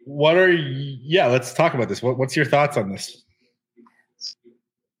 let's talk about this. What's your thoughts on this?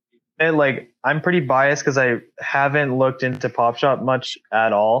 Like, I'm pretty biased because I haven't looked into Pop Shop much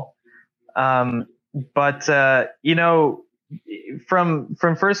at all. But you know, from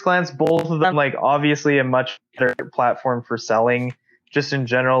first glance, both of them, like, obviously a much better platform for selling just in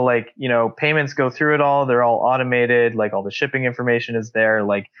general. Like, you know, payments go through it all. They're all automated. Like, all the shipping information is there.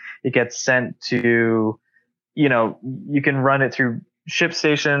 Like, it gets sent to, you know, you can run it through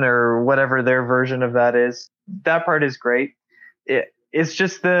ShipStation or whatever their version of that is. That part is great. It's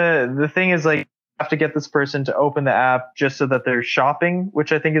just the thing is, like, you have to get this person to open the app just so that they're shopping,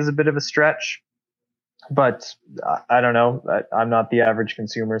 which I think is a bit of a stretch. But I don't know. I'm not the average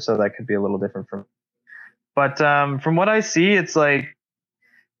consumer, so that could be a little different from. But from what I see, it's like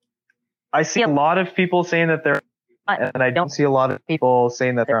I see a lot of people saying that they're, and I don't see a lot of people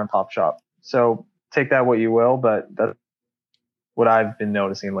saying that they're on Pop Shop. So take that what you will, but that's what I've been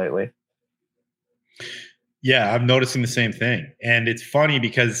noticing lately. Yeah, I'm noticing the same thing. And it's funny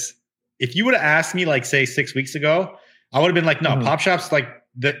because if you would have asked me, like, say 6 weeks ago, I would have been like, no, Pop Shop's like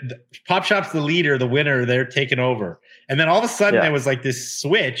the Pop Shop's the leader, the winner, they're taking over. And then all of a sudden there was like this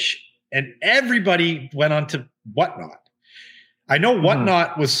switch and everybody went on to Whatnot. I know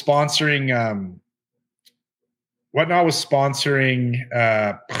Whatnot was sponsoring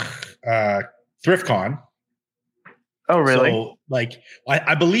ThriftCon. Oh, really? So, like,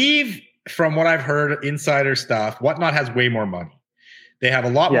 I believe from what I've heard, insider stuff, Whatnot has way more money. They have a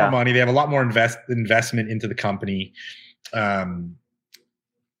lot more money. They have a lot more investment into the company.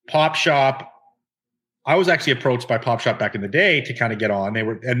 Pop Shop, I was actually approached by Pop Shop back in the day to kind of get on.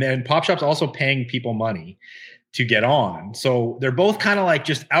 And then Pop Shop's also paying people money to get on. So they're both kind of like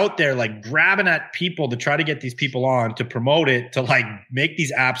just out there, like grabbing at people to try to get these people on, to promote it, to like make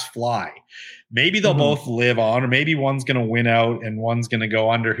these apps fly. Maybe they'll both live on, or maybe one's going to win out and one's going to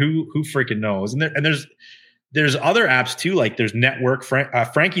go under. Who freaking knows? And there's other apps too. Like there's Network.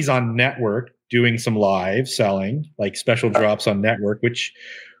 Frankie's on Network doing some live selling, like special drops on Network, which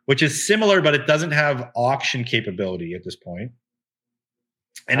is similar, but it doesn't have auction capability at this point.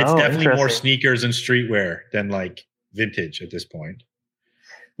 And it's definitely more sneakers and streetwear than like vintage at this point.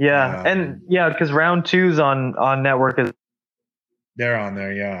 Yeah. And yeah, because Round 2's on Network. They're on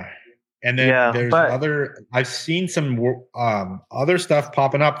there. Yeah. And then there's I've seen some other stuff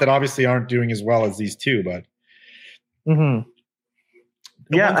popping up that obviously aren't doing as well as these two, but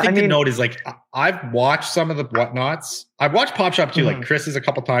one thing to note is like I've watched some of the whatnots. I've watched Pop Shop too. Like Chris is a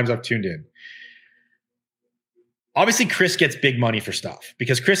couple times I've tuned in. Obviously, Chris gets big money for stuff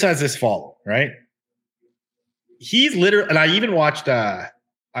because Chris has this follow, right? He's literally, and I even watched. I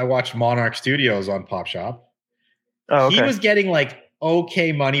watched Monarch Studios on Pop Shop. Oh, okay. He was getting like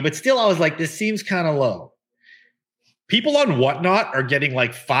okay money, but still, I was like, this seems kind of low. People on Whatnot are getting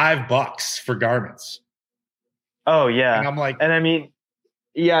like $5 for garments. Oh yeah, and I'm like, and I mean,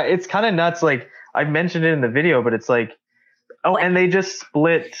 yeah, it's kind of nuts. Like I mentioned it in the video, but it's like, oh, and they just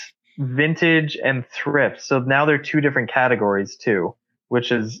split vintage and thrift, so now they're two different categories too,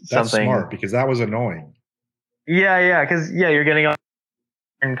 which is that's something smart because that was annoying. Yeah, because you're getting on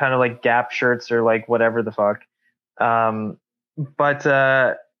kind of like Gap shirts or like whatever the fuck. But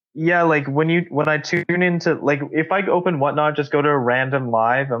like when I tune into, like, if I open Whatnot, just go to a random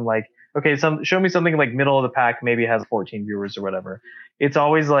live, I'm like, okay, show me something like middle of the pack, maybe has 14 viewers or whatever. It's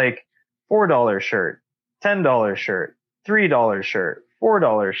always like $4 shirt, $10 shirt, $3 shirt,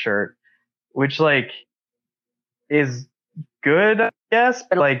 $4 shirt, which like is good, I guess,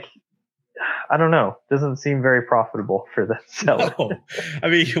 but like, I don't know. Doesn't seem very profitable for the seller. No. I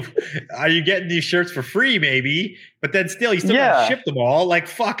mean, are you getting these shirts for free? Maybe, but then still, you still got to ship them all. Like,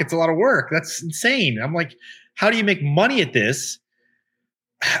 fuck, it's a lot of work. That's insane. I'm like, how do you make money at this?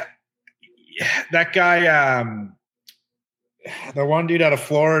 That guy, the one dude out of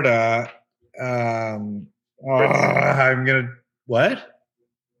Florida. I'm gonna what? Do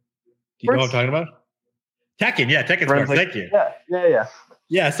you know what I'm talking about? Tekken, yeah, Tekken Sports. Thank you. Yeah.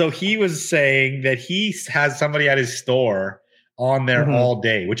 Yeah, so he was saying that he has somebody at his store on there all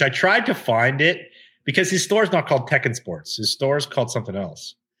day, which I tried to find it because his store is not called Tekken Sports. His store is called something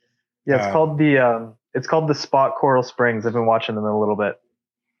else. Yeah, it's called the Spot Coral Springs. I've been watching them a little bit.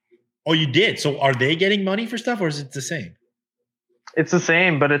 Oh, you did? So are they getting money for stuff or is it the same? It's the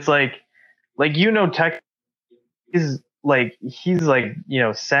same, but it's like Tech is like, he's like,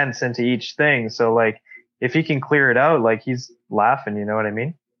 cents into each thing. So like, if he can clear it out, like, he's laughing, you know what I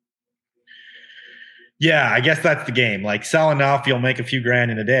mean? Yeah, I guess that's the game. Like, sell enough, you'll make a few grand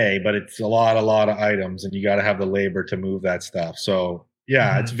in a day, but it's a lot of items and you got to have the labor to move that stuff. So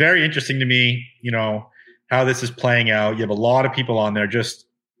yeah, it's very interesting to me, how this is playing out. You have a lot of people on there just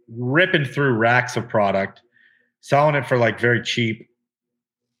ripping through racks of product, selling it for like very cheap.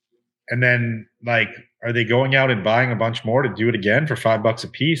 And then like, are they going out and buying a bunch more to do it again for $5 a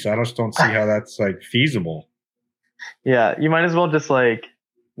piece? I just don't see how that's like feasible. Yeah, you might as well just like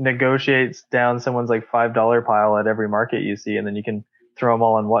negotiate down someone's like $5 pile at every market you see, and then you can throw them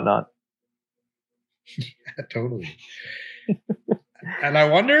all on Whatnot. Yeah, totally. And I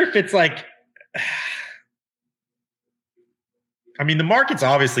wonder if it's like, I mean, the market's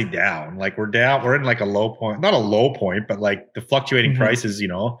obviously down. Like we're down. We're in like a low point, not a low point, but like the fluctuating prices,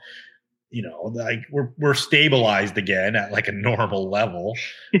 like we're stabilized again at like a normal level.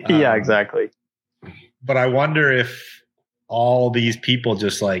 Yeah, exactly. But I wonder if all these people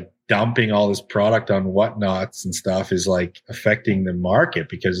just like dumping all this product on Whatnots and stuff is like affecting the market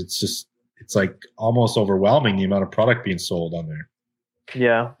because it's like almost overwhelming the amount of product being sold on there.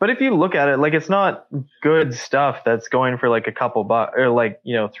 Yeah. But if you look at it, like, it's not good stuff that's going for like a couple bucks or like,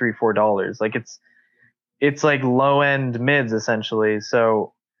 $3-4. Like it's like low end mids essentially.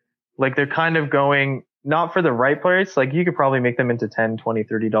 So like they're kind of going not for the right price. Like you could probably make them into $10, $20,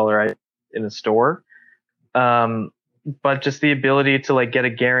 $30 in a store. But just the ability to like get a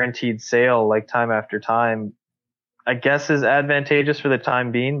guaranteed sale like time after time, I guess is advantageous for the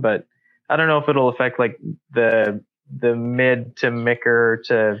time being, but I don't know if it'll affect like the mid to micker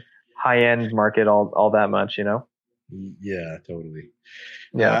to high end market all that much, Yeah, totally.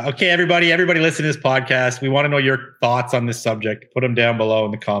 Yeah. Okay, everybody listen to this podcast. We want to know your thoughts on this subject. Put them down below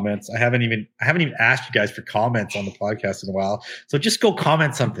in the comments. I haven't even asked you guys for comments on the podcast in a while. So just go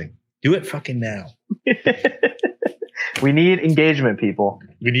comment something. Do it fucking now. We need engagement, people.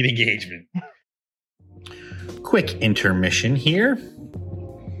 We need engagement. Quick intermission here.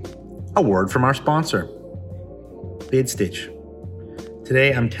 A word from our sponsor, BidStitch.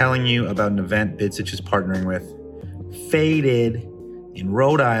 Today I'm telling you about an event BidStitch is partnering with, Faded, in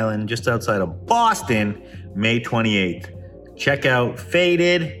Rhode Island, just outside of Boston, May 28th. Check out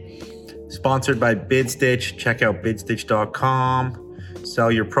Faded, sponsored by BidStitch. Check out bidstitch.com.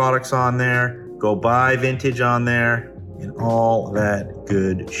 Sell your products on there. Go buy vintage on there and all that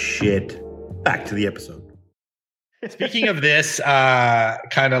good shit. Back to the episode. Speaking of this,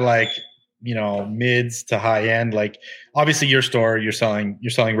 kind of like, mids to high end, like obviously your store, you're selling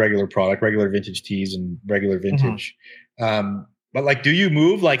regular product, regular vintage tees and regular vintage. But like, do you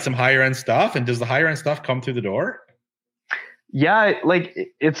move like some higher end stuff, and does the higher end stuff come through the door? Yeah, like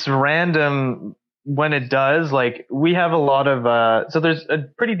it's random when it does. Like we have a lot of so there's a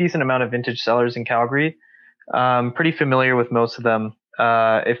pretty decent amount of vintage sellers in Calgary. Pretty familiar with most of them,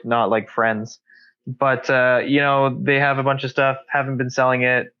 if not like friends. But they have a bunch of stuff, haven't been selling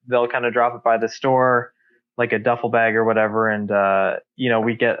it. They'll kind of drop it by the store, like a duffel bag or whatever, and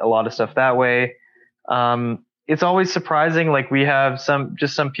we get a lot of stuff that way. It's always surprising. Like we have some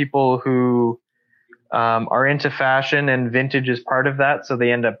people who are into fashion, and vintage is part of that. So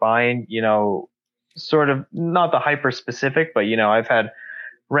they end up buying, sort of not the hyper specific, but I've had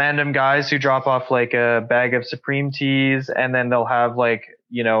random guys who drop off like a bag of Supreme tees, and then they'll have like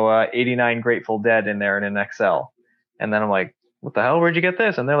 89 Grateful Dead in there in an XL, and then I'm like, what the hell? Where'd you get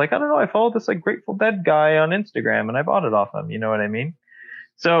this? And they're like, I don't know. I followed this like Grateful Dead guy on Instagram, and I bought it off him. You know what I mean?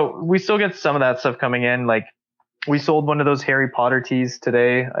 So we still get some of that stuff coming in. Like we sold one of those Harry Potter tees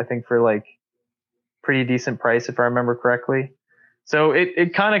today, I think for like pretty decent price if I remember correctly. So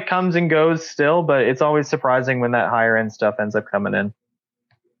it kind of comes and goes still, but it's always surprising when that higher end stuff ends up coming in.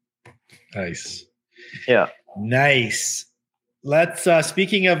 Nice. Yeah. Nice. Let's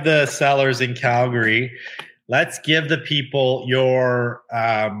speaking of the sellers in Calgary, let's give the people your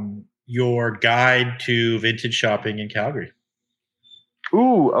guide to vintage shopping in Calgary.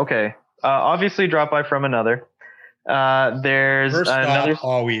 Ooh, okay. Obviously drop by From Another. There's first another stop,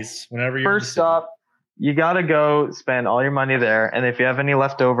 always whenever you're first stop. You got to go spend all your money there. And if you have any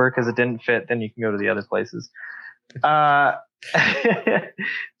left over because it didn't fit, then you can go to the other places.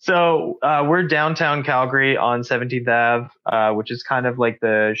 So we're downtown Calgary on 17th Ave, which is kind of like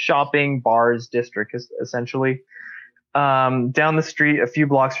the shopping bars district, essentially. Down the street, a few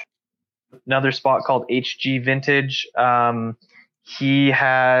blocks, another spot called HG Vintage. He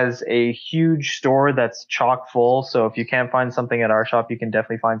has a huge store that's chock full. So if you can't find something at our shop, you can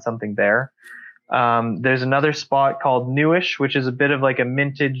definitely find something there. There's another spot called Newish, which is a bit of like a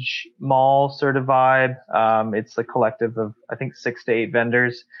mintage mall sort of vibe. It's a collective of, I think, 6 to 8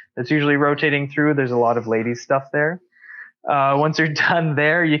 vendors that's usually rotating through. There's a lot of ladies stuff there. Once you're done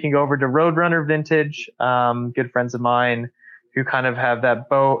there, you can go over to Roadrunner Vintage. Good friends of mine who kind of have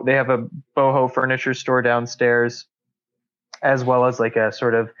they have a boho furniture store downstairs, as well as like a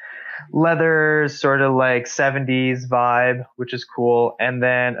sort of leather, sort of like 70s vibe, which is cool. And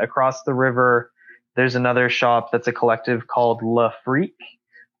then across the river, there's another shop that's a collective called La Freak.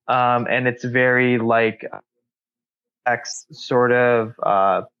 And it's very like X sort of,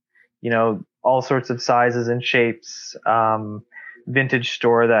 all sorts of sizes and shapes, vintage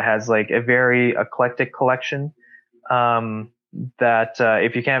store that has like a very eclectic collection. That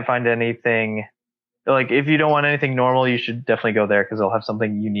if you can't find anything, like if you don't want anything normal, you should definitely go there because they'll have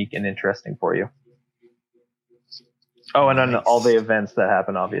something unique and interesting for you. Oh, and nice. On all the events that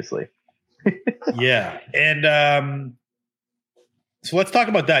happen, obviously. Yeah. And so let's talk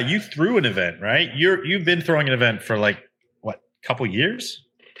about that. You threw an event, right? You've been throwing an event for like, what, a couple years?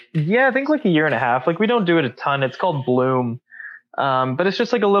 Yeah, I think like a year and a half. Like we don't do it a ton. It's called Bloom. But it's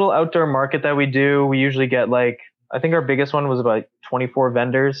just like a little outdoor market that we do. We usually get like, I think our biggest one was about 24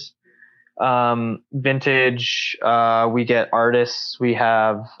 vendors. Vintage, we get artists, we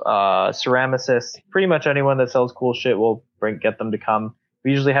have ceramicists, pretty much anyone that sells cool shit will get them to come. We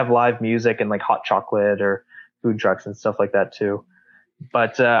usually have live music and like hot chocolate or food trucks and stuff like that too.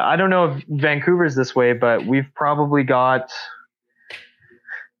 But I don't know if Vancouver's this way, but we've probably got,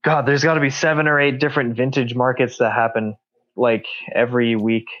 there's got to be 7 or 8 different vintage markets that happen like every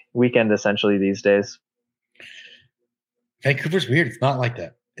weekend essentially these days. Vancouver's weird. It's not like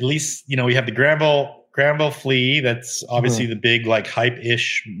that. At least, we have the Granville Flea. That's obviously the big, like,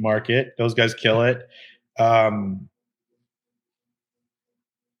 hype-ish market. Those guys kill it.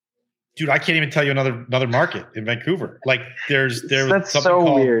 Dude, I can't even tell you another market in Vancouver. Like, there's that's something so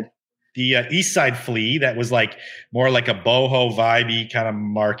called weird. The East Side Flea that was like more like a boho vibey kind of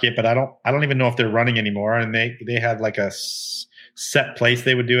market, but I don't even know if they're running anymore. And they had like a set place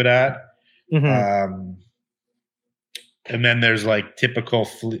they would do it at. Mm-hmm. And then there's like typical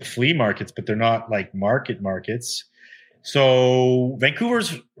flea markets, but they're not like markets. So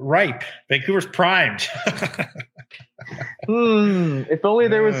Vancouver's ripe. Vancouver's primed. If only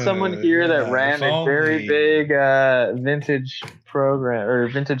there was someone here that ran a very big vintage program or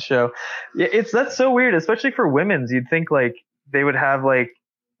vintage show. Yeah, that's so weird, especially for women's. You'd think like they would have like,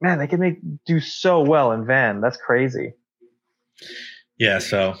 man, they can do so well in Van. That's crazy. Yeah,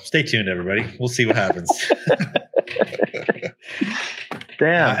 so stay tuned, everybody. We'll see what happens.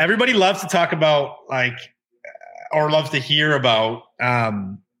 Damn. Everybody loves to talk about or loves to hear about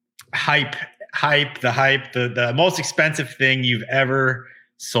hype, the most expensive thing you've ever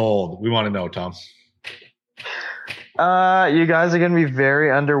sold. We want to know, Tom. You guys are gonna be very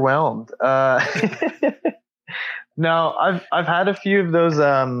underwhelmed. No, I've had a few of those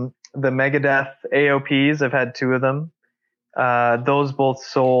the Megadeth AOPs. I've had two of them. Those both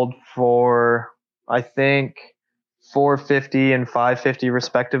sold for I think 450 and 550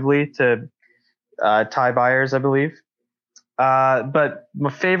 respectively to Thai buyers, I believe. But my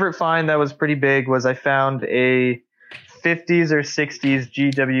favorite find that was pretty big was I found a 50s or 60s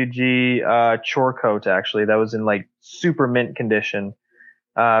GWG chore coat actually that was in like super mint condition.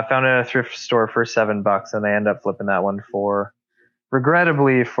 Found it at a thrift store for $7 and I ended up flipping that one for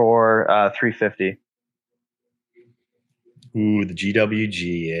regrettably for 350. Ooh, the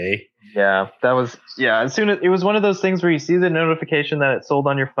GWG, eh? Yeah, that was as soon as it was one of those things where you see the notification that it sold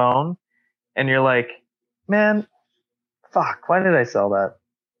on your phone and you're like, man, fuck, why did I sell that?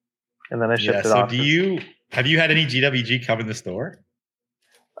 And then I shipped it off. So have you had any GWG come in the store?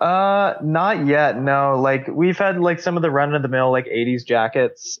 Not yet. No, like we've had like some of the run of the mill like 80s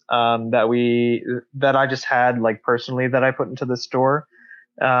jackets that I just had like personally that I put into the store.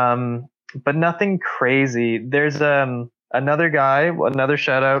 But nothing crazy. There's another guy, another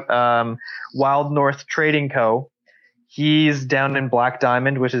shout out, Wild North Trading Co. He's down in Black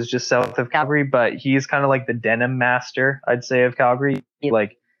Diamond, which is just south of Calgary, but he's kind of like the denim master, I'd say, of Calgary.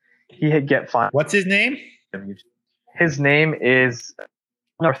 Like he'd get fine. What's his name? His name is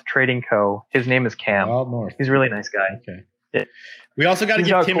North Trading Co. His name is Cam. Wild North. He's a really nice guy. Okay. Yeah. We also got to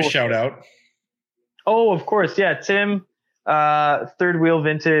give Tim a shout out. Oh, of course. Yeah. Tim, Third Wheel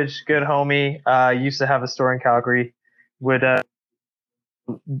Vintage, good homie. Used to have a store in Calgary. Would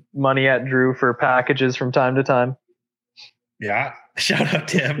money at Drew for packages from time to time. Yeah. Shout out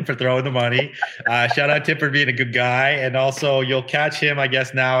Tim for throwing the money. Shout out Tim for being a good guy. And also you'll catch him, I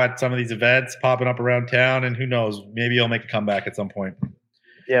guess, now at some of these events popping up around town. And who knows, maybe he'll make a comeback at some point.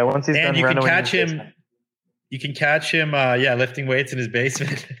 Yeah, once he's done you can catch him. You can catch him, lifting weights in his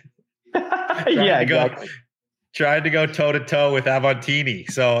basement. Exactly. Trying to go toe to toe with Avantini.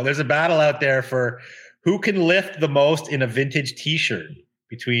 So there's a battle out there for who can lift the most in a vintage T-shirt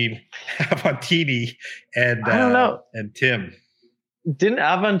between Avantini and I don't know. and Tim. Didn't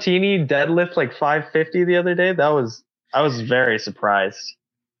Avantini deadlift like 550 the other day? I was very surprised.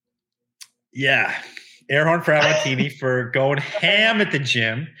 Yeah. Air horn for Avantini for going ham at the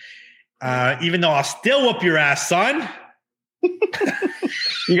gym. Even though I'll still whoop your ass, son.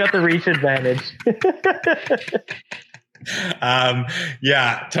 You got the reach advantage.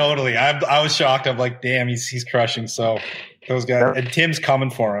 Yeah, totally. I was shocked. I'm like, damn, he's crushing. So those guys, and Tim's coming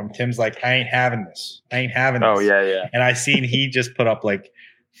for him. Tim's like, I ain't having this. Oh yeah. And I seen he just put up like,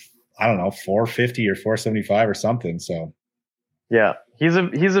 I don't know, 450 or 475 or something. So yeah, he's a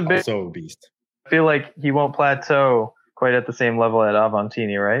bit also a beast. I feel like he won't plateau quite at the same level at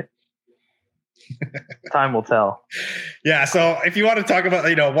Avantini, right? Time will tell. Yeah, so if you want to talk about,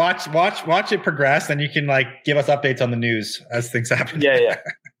 watch it progress, then you can like give us updates on the news as things happen. Yeah.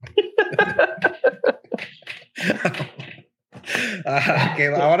 Okay,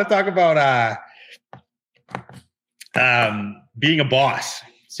 I want to talk about being a boss.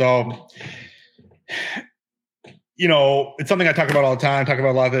 So, it's something I talk about all the time. I talk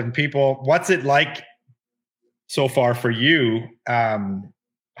about a lot of different people. What's it like so far for you?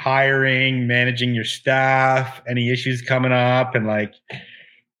 Hiring, managing your staff, any issues coming up, and like,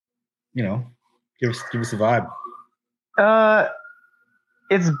 give us a vibe.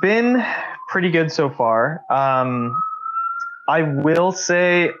 It's been pretty good so far. I will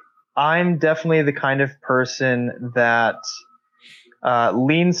say I'm definitely the kind of person that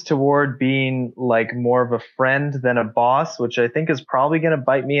leans toward being like more of a friend than a boss, which I think is probably going to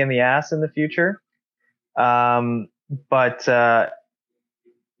bite me in the ass in the future.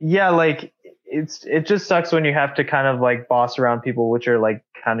 Yeah, like it just sucks when you have to kind of like boss around people which are like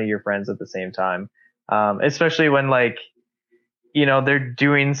kind of your friends at the same time. Especially when like, they're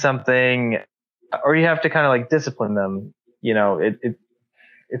doing something or you have to kind of like discipline them.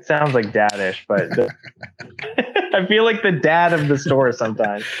 It sounds like daddish, but I feel like the dad of the store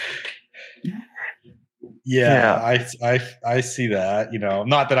sometimes. Yeah. I see that,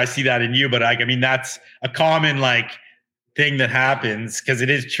 not that I see that in you, but I mean, that's a common like thing that happens because it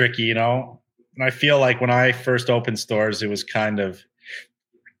is tricky, and I feel like when I first opened stores, it was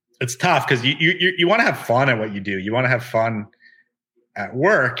it's tough because you want to have fun at what you do. You want to have fun at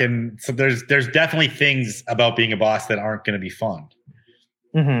work. And so there's definitely things about being a boss that aren't going to be fun.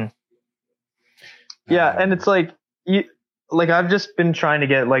 Mm-hmm. Yeah. And it's like, I've just been trying to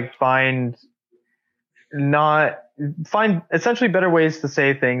get find essentially better ways to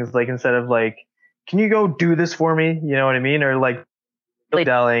say things, like instead of like, can you go do this for me? You know what I mean? Or like really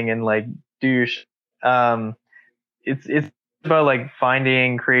yelling and like do your it's about like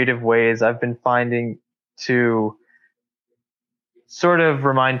finding creative ways I've been finding to sort of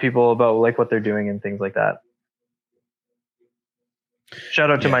remind people about like what they're doing and things like that.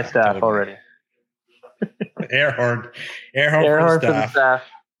 Shout out to my staff totally. Already. Air horn for the staff.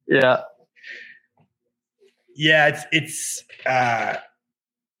 Yeah. Yeah, it's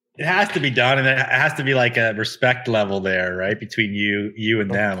it has to be done, and it has to be like a respect level there, right? Between you and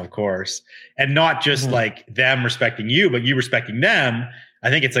them, of course. And not just like them respecting you, but you respecting them. I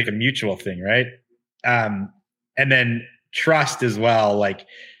think it's like a mutual thing, right? And then trust as well, like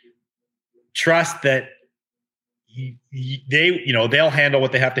trust that they'll handle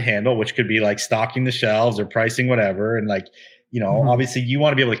what they have to handle, which could be like stocking the shelves or pricing whatever. And like, obviously you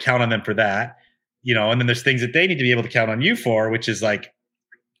want to be able to count on them for that, and then there's things that they need to be able to count on you for, which is like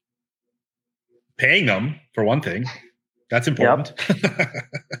paying them for one thing. That's important. Yep.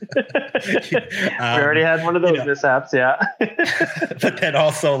 We already had one of those mishaps. Yeah. But then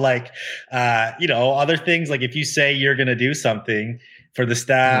also like, other things, like if you say you're going to do something for the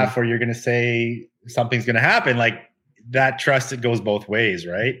staff or you're going to say something's going to happen, like that trust, it goes both ways.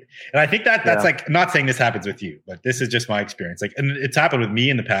 Right. And I think that's like, I'm not saying this happens with you, but this is just my experience. Like, and it's happened with me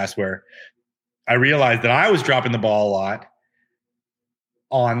in the past where I realized that I was dropping the ball a lot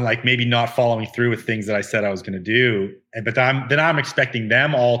on like maybe not following through with things that I said I was going to do. But then I'm expecting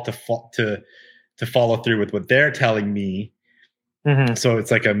them all to follow through with what they're telling me. Mm-hmm. So it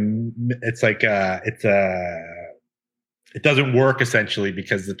doesn't work essentially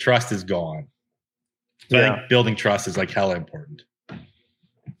because the trust is gone. So I think building trust is like hella important.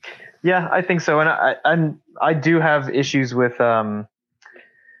 Yeah, I think so. And I do have issues with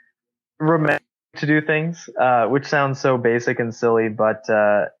romantic to do things, which sounds so basic and silly, but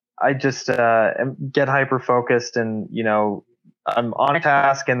I just get hyper focused and, I'm on a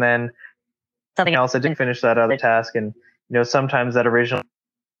task and then something else. I didn't finish that other task. And, sometimes that original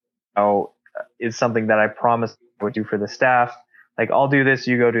is something that I promised I would do for the staff. Like, I'll do this,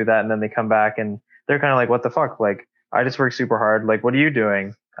 you go do that. And then they come back and they're kind of like, what the fuck? Like, I just work super hard. Like, what are you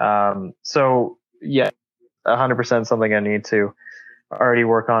doing? So yeah, 100% something I need to already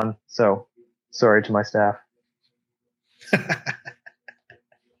work on. So sorry to my staff.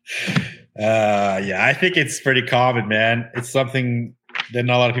 I think it's pretty common, man. It's something that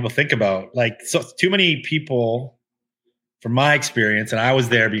not a lot of people think about. Like, so too many people, from my experience, and I was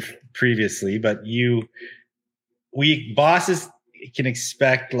there previously, but we bosses can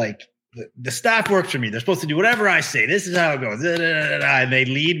expect like the staff works for me. They're supposed to do whatever I say. This is how it goes. And they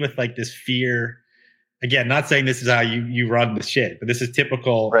lead with like this fear. Again, not saying this is how you run the shit, but this is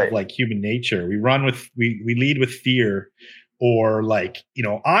typical of like human nature. We lead with fear, or like,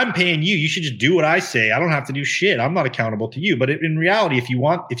 I'm paying you. You should just do what I say. I don't have to do shit. I'm not accountable to you. But in reality, if you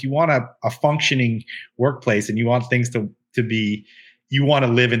want a functioning workplace and you want things to be, you want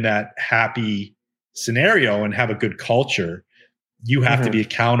to live in that happy scenario and have a good culture, you have to be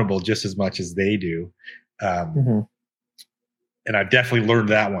accountable just as much as they do. And I've definitely learned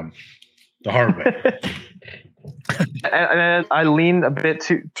that one the hard way. And I lean a bit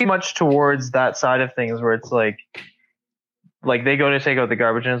too much towards that side of things where it's like they go to take out the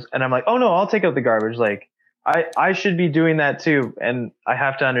garbage and I'm like, oh no, I'll take out the garbage. Like I should be doing that too. And I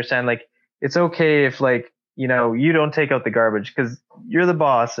have to understand, like, it's okay if like, you don't take out the garbage because you're the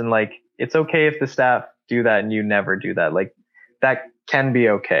boss, and like, it's okay if the staff do that and you never do that. Like, that can be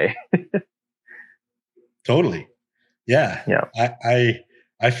okay. Totally. Yeah. Yeah.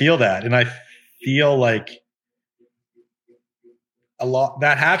 I feel that. And I feel like a lot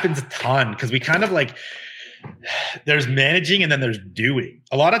that happens a ton because we kind of like, there's managing and then there's doing.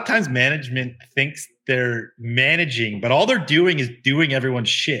 A lot of times management thinks they're managing, but all they're doing is doing everyone's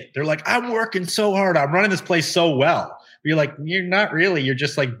shit. They're like, I'm working so hard. I'm running this place so well. But you're like, you're not really. You're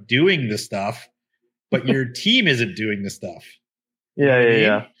just like doing the stuff, but your team isn't doing the stuff.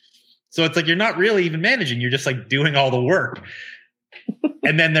 Yeah. So it's like, you're not really even managing. You're just like doing all the work.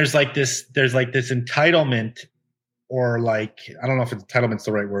 And then there's this entitlement, or like, I don't know if entitlement's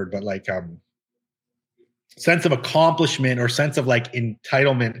the right word, but like, sense of accomplishment or sense of like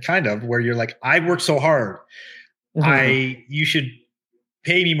entitlement, kind of, where you're like, I work so hard. You should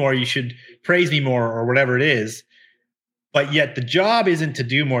pay me more. You should praise me more, or whatever it is. But yet the job isn't to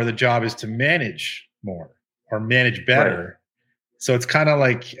do more. The job is to manage more or manage better. Right. So it's kind of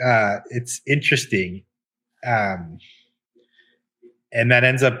like, it's interesting. And that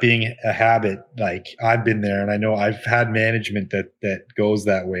ends up being a habit. Like, I've been there, and I know I've had management that goes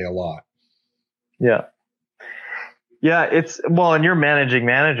that way a lot. Yeah. Yeah, and you're managing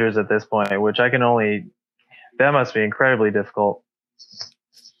managers at this point, which that must be incredibly difficult.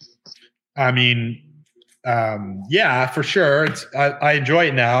 I mean, Yeah, for sure. I enjoy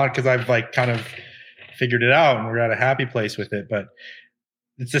it now because I've like kind of figured it out and we're at a happy place with it. But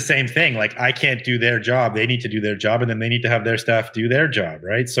it's the same thing. Like I can't do their job. They need to do their job, and then they need to have their staff do their job,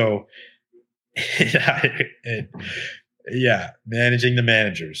 right? So, yeah, managing the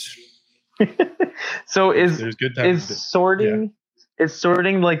managers. So there's good times. Is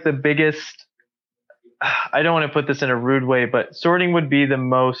sorting like the biggest? I don't want to put this in a rude way, but sorting would be the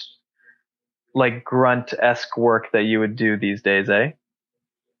most like grunt-esque work that you would do these days, eh?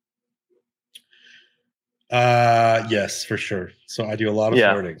 Yes, for sure. So I do a lot of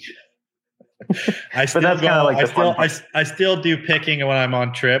sorting. I still but that's kind of like I still do picking when I'm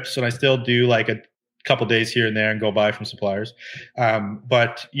on trips, and I still do like a couple days here and there and go buy from suppliers.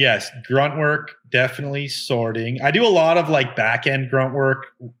 But yes, grunt work, definitely sorting. I do a lot of like back end grunt work,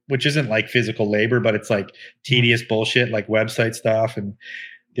 which isn't like physical labor, but it's like tedious bullshit, like website stuff and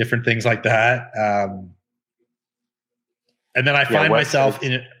different things like that. And then I find myself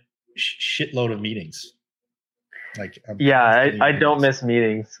in a shitload of meetings. Like, I don't miss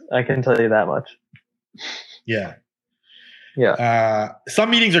meetings. I can tell you that much. Yeah. Yeah. Some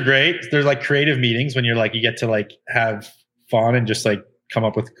meetings are great. There's like creative meetings when you're like, you get to like have fun and just like come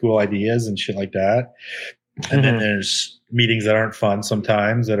up with cool ideas and shit like that. And then there's meetings that aren't fun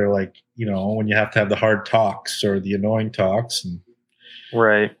sometimes that are like, you know, when you have to have the hard talks or the annoying talks. And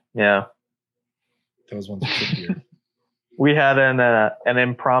right. Yeah. Those ones are trickier. We had an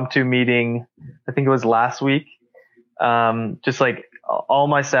impromptu meeting. I think it was last week. Just like all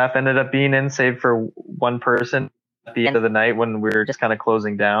my staff ended up being in, save for one person at the end of the night when we were just kind of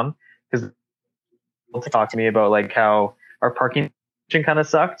closing down, because they talked to me about like how our parking kind of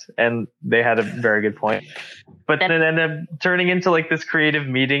sucked, and they had a very good point. But then it ended up turning into like this creative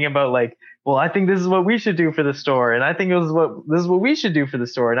meeting about like, well, I think this is what we should do for the store, and I think this is what we should do for the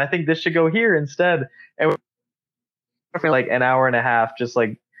store, and I think this should go here instead. And for like an hour and a half, just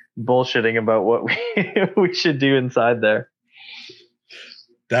like bullshitting about what we should do inside there.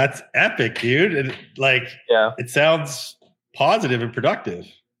 That's epic, dude. And like, it sounds positive and productive.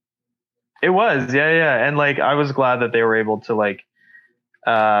 It was, yeah. And like, I was glad that they were able to like,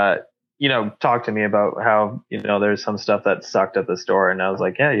 you know, talk to me about how, you know, there's some stuff that sucked at the store. And I was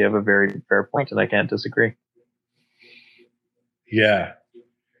like, yeah, you have a very fair point, and I can't disagree. Yeah.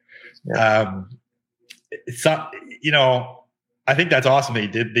 It's not, you know, I think that's awesome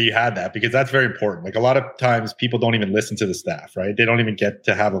that you had that, because that's very important. Like a lot of times people don't even listen to the staff, right? They don't even get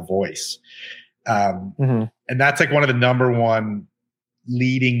to have a voice. And that's like one of the number one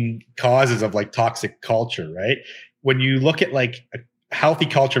leading causes of like toxic culture, right? When you look at like a healthy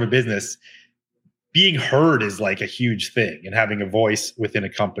culture of a business, being heard is like a huge thing, and having a voice within a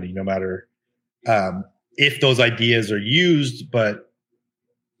company, no matter if those ideas are used, but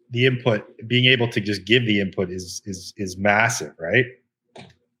the input, being able to just give the input is massive, right?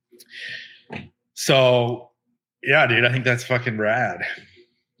 So, yeah, dude, I think that's fucking rad.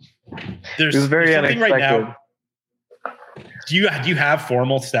 There's something unexpected right now. Do you have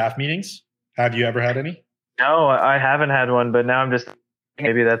formal staff meetings? Have you ever had any? No, I haven't had one, but now I'm just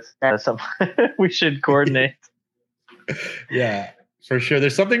maybe that's something we should coordinate. Yeah, for sure.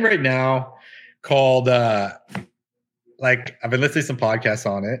 There's something right now called like I've been listening to some podcasts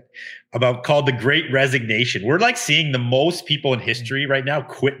on it called The Great Resignation. We're like seeing the most people in history right now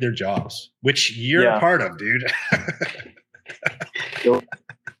quit their jobs, which you're a part of, dude.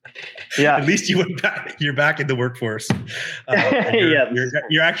 Yeah. At least you're back in the workforce.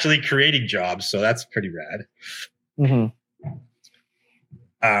 You're actually creating jobs, so that's pretty rad.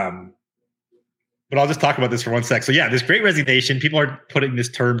 But I'll just talk about this for one sec. So yeah, this Great Resignation, people are putting this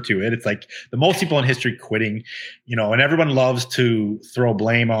term to it. It's like the most people in history quitting, you know, and everyone loves to throw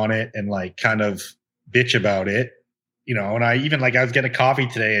blame on it and like kind of bitch about it, you know. And I was getting a coffee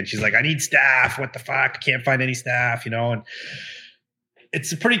today and she's like, I need staff. What the fuck? Can't find any staff, you know. And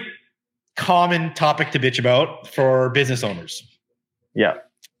it's a pretty common topic to bitch about for business owners. Yeah.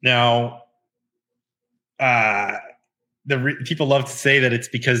 Now, people love to say that it's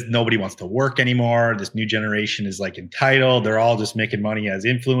because nobody wants to work anymore. This new generation is like entitled. They're all just making money as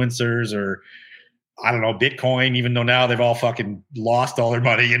influencers, or I don't know, Bitcoin, even though now they've all fucking lost all their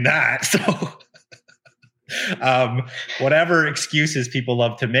money in that. So whatever excuses people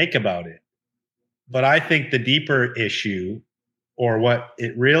love to make about it. But I think the deeper issue, or what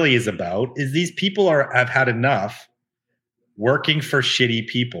it really is about, is these people have had enough working for shitty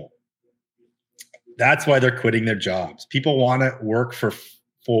people. That's why they're quitting their jobs. People want to work for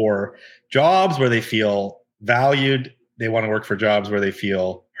jobs where they feel valued. They want to work for jobs where they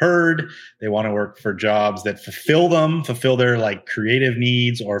feel heard. They want to work for jobs that fulfill their like creative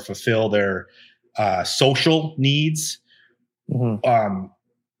needs, or fulfill their social needs.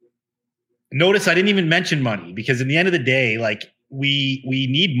 Notice I didn't even mention money, because in the end of the day, like we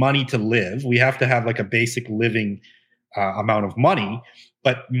need money to live. We have to have like a basic living amount of money,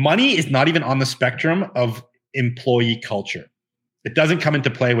 but money is not even on the spectrum of employee culture. It doesn't come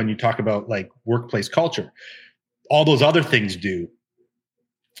into play when you talk about like workplace culture. All those other things do.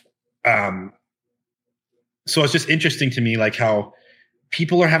 So it's just interesting to me, like how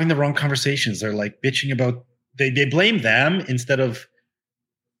people are having the wrong conversations. They're like bitching about, they blame them instead of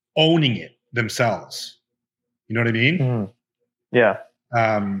owning it themselves. You know what I mean? Yeah.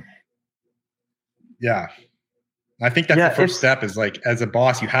 Yeah. I think that's the first step, is like, as a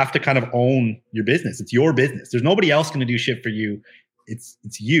boss, you have to kind of own your business. It's your business. There's nobody else going to do shit for you. It's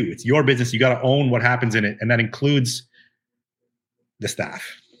you. It's your business. You got to own what happens in it. And that includes the staff.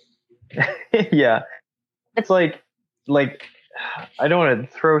 Yeah. It's like, I don't want to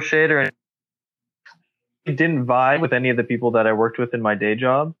throw shade or anything. I didn't vibe with any of the people that I worked with in my day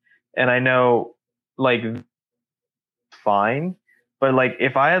job. And I know, like, fine. But like,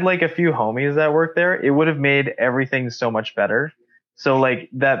 if I had like a few homies that worked there, it would have made everything so much better. So like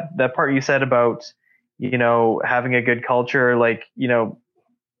that part you said about, you know, having a good culture, like, you know,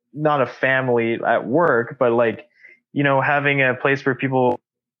 not a family at work, but like, you know, having a place where people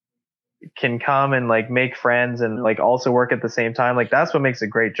can come and like make friends and like also work at the same time. Like that's what makes a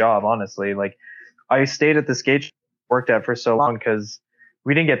great job, honestly. Like I stayed at the skate shop I worked at for so long because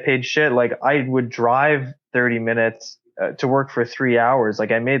we didn't get paid shit. Like I would drive 30 minutes to work for 3 hours.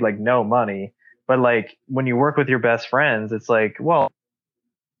 Like I made like no money, but like when you work with your best friends, it's like, well,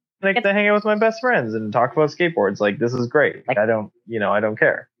 I get to hang out with my best friends and talk about skateboards. Like this is great. Like I don't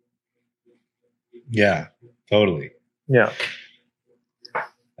care. Yeah, totally. Yeah.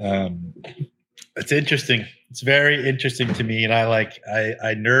 It's interesting. It's very interesting to me. And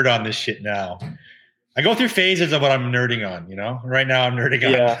I nerd on this shit now. I go through phases of what I'm nerding on, you know. Right now I'm nerding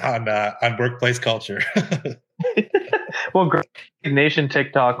on workplace culture. Well, Great Nation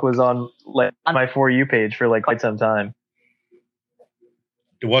TikTok was on like my For You page for like quite some time.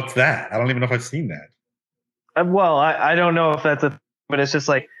 What's that? I don't even know if I've seen that. Well, I don't know if that's but it's just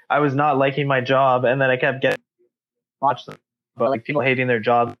like I was not liking my job, and then I kept getting watch them, but like people hating their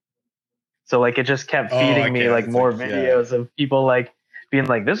job. So like it just kept feeding me like more videos of people like being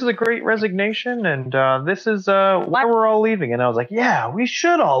like, this is a great resignation, and this is why we're all leaving. And I was like, yeah, we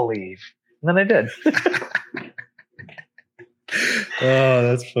should all leave. And then I did. Oh,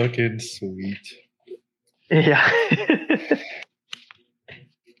 that's fucking sweet. Yeah.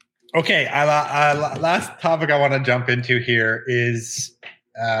 Okay, last topic I want to jump into here is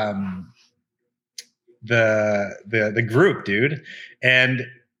the group, dude. And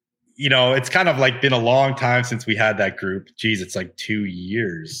you know, it's kind of like been a long time since we had that group. Geez, it's like 2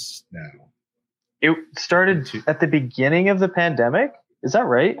 years now. It started at the beginning of the pandemic. Is that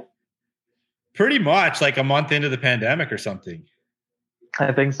right? Pretty much like a month into the pandemic or something.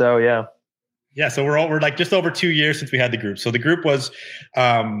 I think so. Yeah. Yeah. So we're like just over 2 years since we had the group. So the group was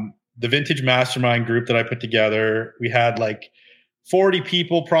the Vintage Mastermind group that I put together. We had like 40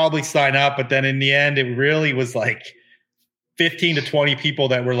 people probably sign up, but then in the end, it really was like 15 to 20 people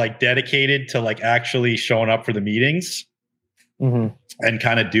that were like dedicated to like actually showing up for the meetings and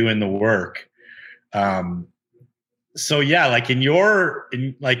kind of doing the work. So yeah, like do you want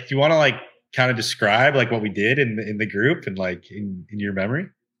to like kind of describe like what we did in the group and like in your memory?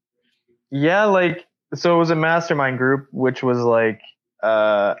 Yeah. Like, so it was a mastermind group, which was like,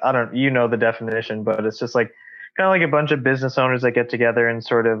 the definition, but it's just like kind of like a bunch of business owners that get together and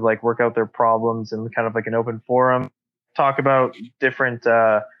sort of like work out their problems in kind of like an open forum, talk about different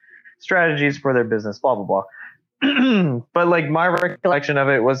strategies for their business, blah, blah, blah. But like my recollection of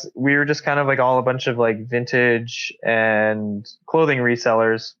it was we were just kind of like all a bunch of like vintage and clothing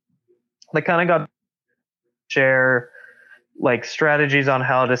resellers that kind of got share like strategies on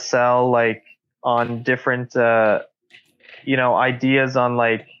how to sell, like on different, ideas on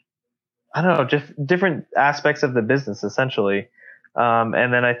like, I don't know, just different aspects of the business essentially.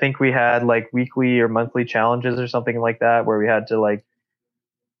 And then I think we had like weekly or monthly challenges or something like that where we had to like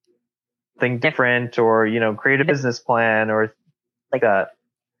think different or, create a business plan or like that.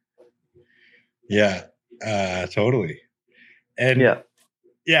 Yeah, totally. And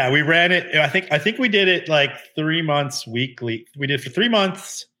yeah, we ran it. I think we did it like 3 months weekly. We did for 3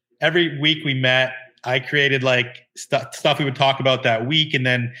 months. Every week we met. I created like stuff we would talk about that week. And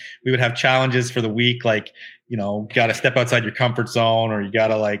then we would have challenges for the week. Like, got to step outside your comfort zone, or you got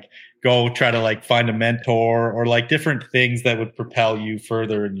to like go try to like find a mentor, or like different things that would propel you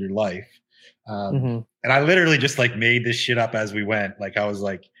further in your life. And I literally just like made this shit up as we went. Like I was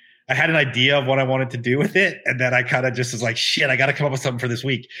like, I had an idea of what I wanted to do with it, and then I kind of just was like, shit, I got to come up with something for this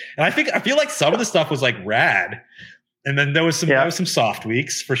week. And I feel like some of the stuff was like rad, and then there was some soft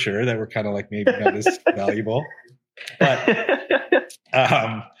weeks for sure that were kind of like maybe not as valuable. But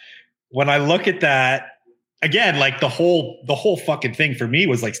when I look at that again, like the whole fucking thing for me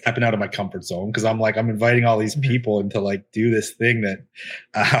was like stepping out of my comfort zone, because I'm inviting all these people into like do this thing that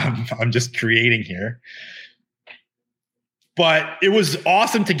I'm just creating here. But it was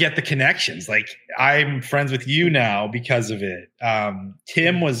awesome to get the connections. Like, I'm friends with you now because of it.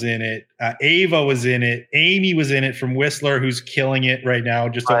 Tim was in it. Ava was in it. Amy was in it from Whistler, who's killing it right now.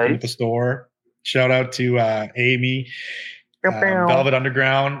 Just opened up a store. Shout out to Amy, Velvet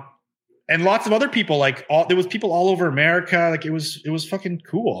Underground, and lots of other people. Like, there was people all over America. Like, it was fucking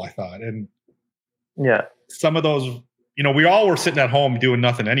cool, I thought. And yeah, some of those, you know, we all were sitting at home doing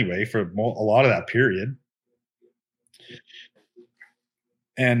nothing anyway for a lot of that period.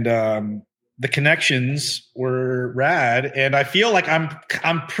 And the connections were rad, and I feel like I'm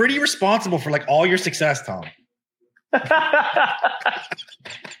pretty responsible for like all your success, Tom.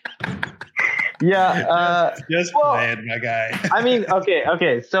 Yeah, just playing, my guy. I mean,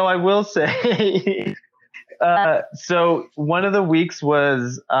 okay. So I will say, so one of the weeks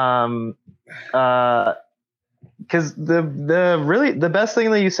was because the best thing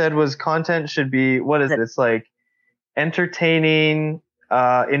that you said was content should be, what is it? It's like entertaining,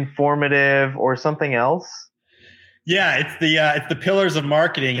 informative, or something else. Yeah, it's the pillars of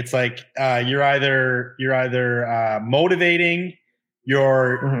marketing. It's like you're either motivating,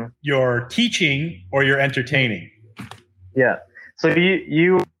 you're teaching, or you're entertaining. Yeah. So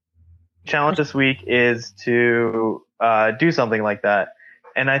you challenge this week is to do something like that,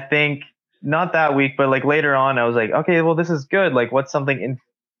 and I think not that week, but like later on, I was like, okay, well, this is good. Like, what's something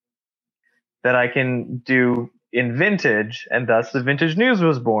that I can do in vintage, and thus the Vintage News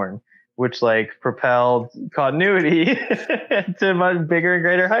was born, which like propelled continuity to much bigger and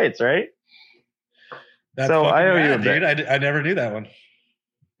greater heights, right? That's so I owe you a bit. Dude, I never knew that one.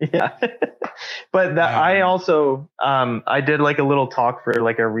 Yeah, but I also I did like a little talk for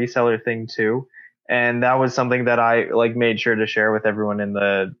like a reseller thing too, and that was something that I like made sure to share with everyone in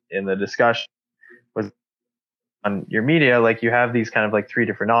the discussion. Was on your media, like you have these kind of like 3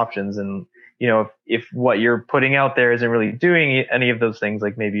 different options, and you know, if what you're putting out there isn't really doing any of those things,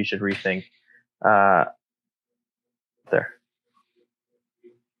 like maybe you should rethink there.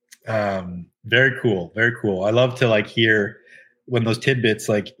 Very cool. Very cool. I love to like hear when those tidbits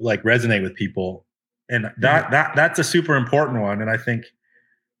like resonate with people, and that's a super important one. And I think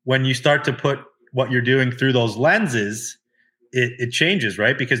when you start to put what you're doing through those lenses, it changes,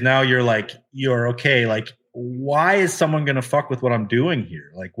 right? Because now you're okay. Like, why is someone going to fuck with what I'm doing here?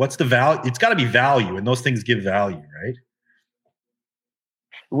 Like, what's the value? It's got to be value, and those things give value, right?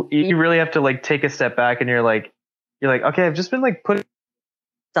 You really have to like take a step back, and you're like, okay, I've just been like putting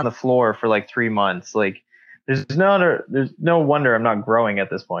on the floor for like 3 months. Like, there's no wonder I'm not growing at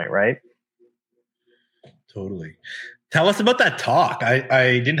this point, right? Totally. Tell us about that talk.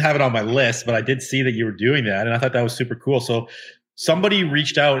 I didn't have it on my list, but I did see that you were doing that, and I thought that was super cool. So somebody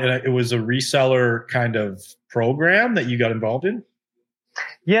reached out, and it was a reseller kind of program that you got involved in?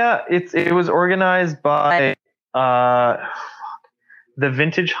 Yeah, it was organized by the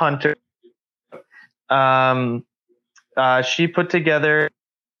Vintage Hunter. She put together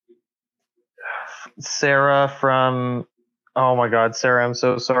Sarah from, oh my God, Sarah, I'm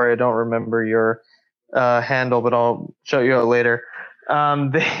so sorry, I don't remember your handle, but I'll show you out later.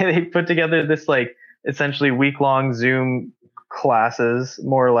 They put together this like essentially week-long Zoom classes,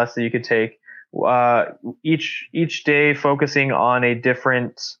 more or less, that you could take each day focusing on a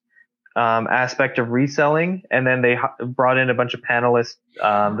different aspect of reselling, and then they brought in a bunch of panelists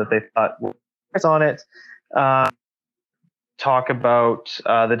that they thought were on it, talk about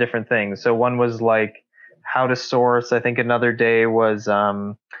the different things. So one was like how to source. I think another day was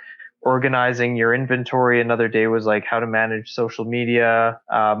organizing your inventory. Another day was like how to manage social media.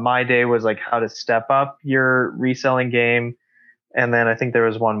 My day was like how to step up your reselling game. And then I think there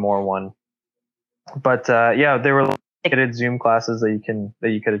was one more. But yeah, they were limited Zoom classes that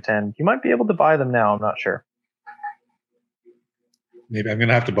you could attend. You might be able to buy them now. I'm not sure. Maybe I'm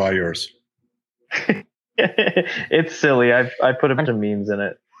gonna have to buy yours. It's silly. I put a bunch of memes in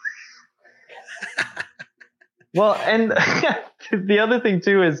it. Well, and the other thing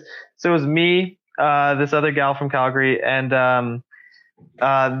too is, so it was me, this other gal from Calgary, and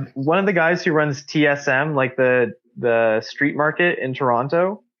one of the guys who runs TSM, like the street market in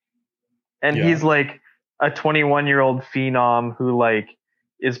Toronto, and he's like a 21-year-old phenom who like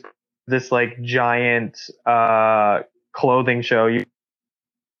is this like giant clothing show.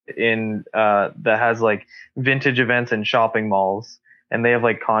 in that has like vintage events and shopping malls, and they have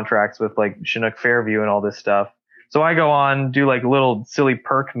like contracts with like Chinook Fairview and all this stuff. So I go on, do like little silly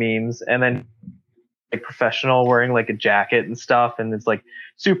perk memes, and then like professional wearing like a jacket and stuff, and it's like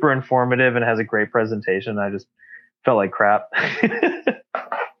super informative and has a great presentation. I just felt like crap.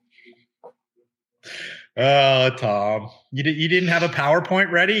 Oh, Tom, you didn't have a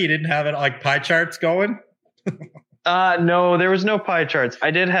PowerPoint ready? You didn't have it like pie charts going? No, there was no pie charts.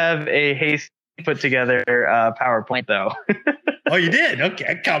 I did have a hasty put together PowerPoint though. Oh, you did?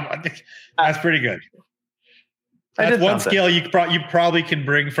 Okay, come on. That's pretty good. That's one something. skill you probably can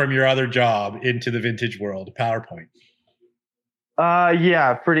bring from your other job into the vintage world, PowerPoint.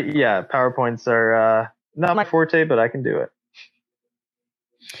 Yeah, PowerPoints are not my forte, but I can do it.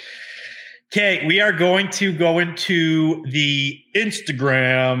 Okay, we are going to go into the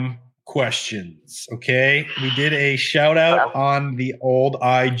Instagram questions. Okay, we did a shout out on the old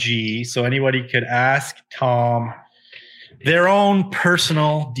IG, so anybody could ask Tom their own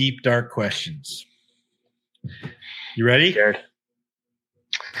personal deep dark questions. You ready? Scared.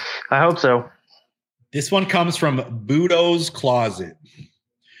 I hope so. This one comes from Budo's Closet.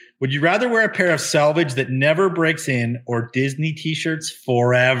 Would you rather wear a pair of Salvage that never breaks in or Disney t-shirts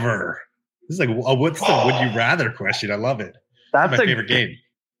forever? This is like, what's the would you rather question? I love it. That's my favorite game.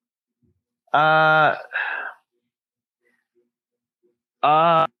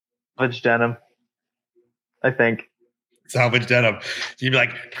 Salvage denim, I think. Salvage denim. So you'd be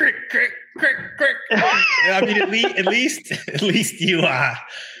like, crick, crick, crick, crick. I mean, at least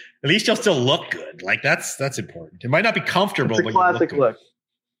you'll still look good. Like that's important. It might not be comfortable, it's a classic look.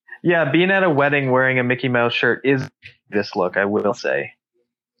 Yeah, being at a wedding wearing a Mickey Mouse shirt is this look, I will say.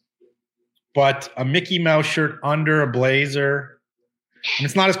 But a Mickey Mouse shirt under a blazer, and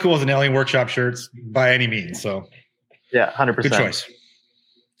it's not as cool as an Alien Workshop shirts by any means. So, yeah, 100%. Good choice.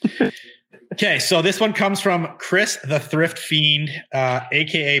 Okay, so this one comes from Chris the Thrift Fiend,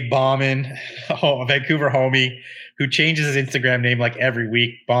 aka Bauman, a Vancouver homie, who changes his Instagram name like every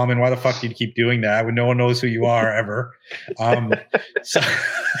week. Bauman, why the fuck do you keep doing that when no one knows who you are ever? So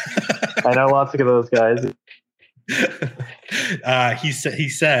I know lots of those guys. He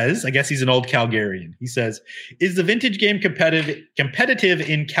says, I guess he's an old Calgarian. He says, "Is the vintage game competitive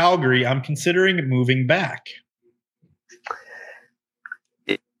in Calgary? I'm considering moving back."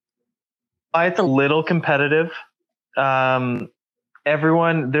 It's a little competitive. There's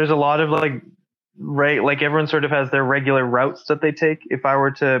a lot of like everyone sort of has their regular routes that they take. If I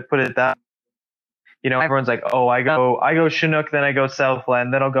were to put it that, everyone's like, oh, I go Chinook, then I go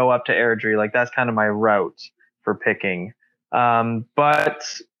Southland, then I'll go up to Airdrie. Like that's kind of my route for picking. But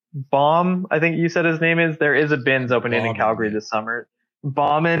Baum, I think you said his name is, there is a bins opening in Calgary this summer.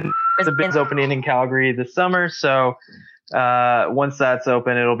 Bauman is a bins opening in Calgary this summer. So, once that's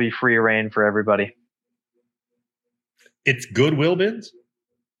open, it'll be free reign for everybody. It's Goodwill bins?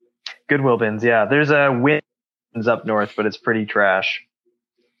 Goodwill bins, yeah. There's a Wins up north, but it's pretty trash.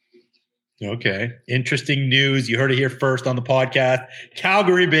 Okay. Interesting news. You heard it here first on the podcast.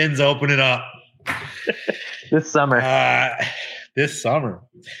 Calgary bins opening up. This summer. This summer.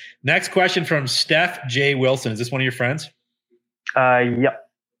 Next question from Steph J. Wilson. Is this one of your friends? Yep.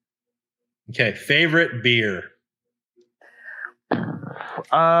 Okay. Favorite beer?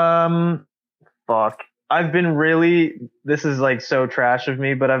 Fuck. This is like so trash of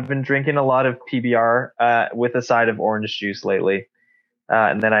me, but I've been drinking a lot of PBR with a side of orange juice lately.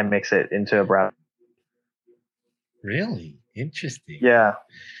 And then I mix it into a brown. Really? Interesting. Yeah.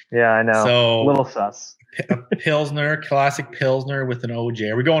 Yeah, I know. So a little sus. A Pilsner, classic Pilsner with an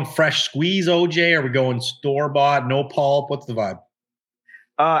OJ. Are we going fresh squeeze OJ? Are we going store-bought, no pulp? What's the vibe?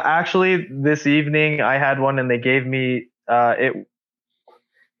 Actually, this evening I had one and they gave me it.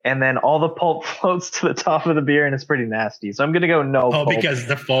 And then all the pulp floats to the top of the beer and it's pretty nasty. So I'm going to go no pulp. Oh, because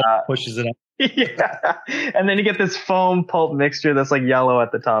the foam pushes it up. Yeah. And then you get this foam pulp mixture that's like yellow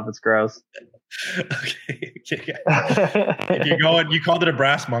at the top. It's gross. Okay. You called it a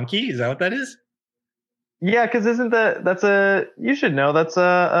brass monkey? Is that what that is? Yeah, because you should know, that's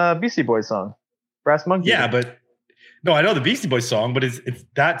a Beastie Boys song. Brass Monkey. Yeah, but no, I know the Beastie Boys song, but it's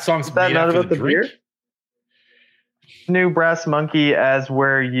that song's is that made not after about the drink? beer? New Brass Monkey as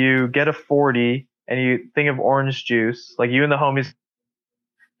where you get a 40 and you think of orange juice, like you and the homies,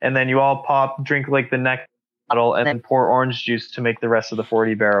 and then you all drink like the next bottle and then pour orange juice to make the rest of the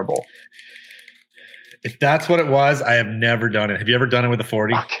 40 bearable. If that's what it was, I have never done it. Have you ever done it with a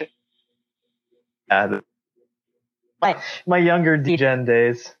 40? Okay. My younger DGen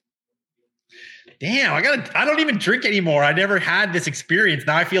days. Damn, I don't even drink anymore. I never had this experience.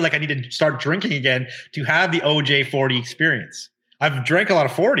 Now I feel like I need to start drinking again to have the OJ 40 experience. I've drank a lot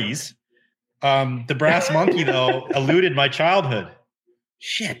of 40s. The Brass Monkey, though, eluded my childhood.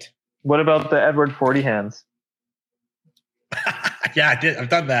 Shit. What about the Edward 40 hands? Yeah, I did. I've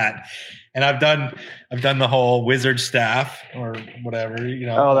done that. And I've done the whole wizard staff or whatever,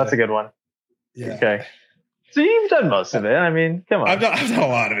 Oh, that's a good one. Yeah. Okay. So you've done most of it. I mean, come on. I've done a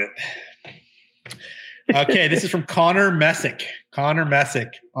lot of it. Okay, this is from Connor Messick. Connor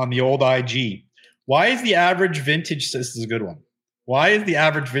Messick on the old IG. Why is the average vintage, this is a good one. Why is the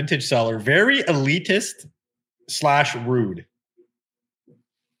average vintage seller very elitist / rude?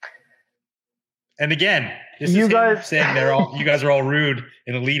 And again, this you is guys saying you guys are all rude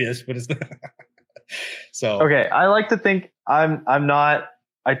and elitist, but it's so okay. I like to think I'm not.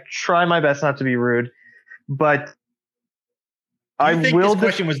 I try my best not to be rude, but I think this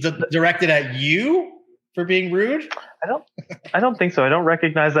question was directed at you for being rude. I don't think so. I don't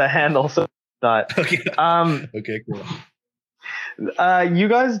recognize that handle, so not. Okay. Okay, cool. You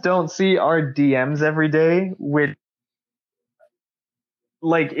guys don't see our DMs every day, which,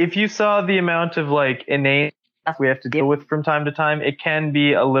 like, if you saw the amount of like inane stuff we have to deal with from time to time, it can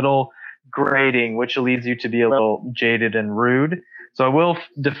be a little grating, which leads you to be a little jaded and rude. So I will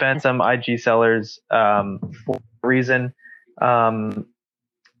defend some IG sellers for a reason. Shout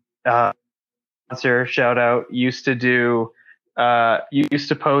out used to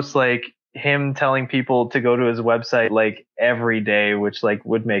post like him telling people to go to his website like every day, which like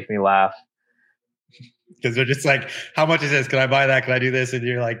would make me laugh. Because they're just like, how much is this? Can I buy that? Can I do this? And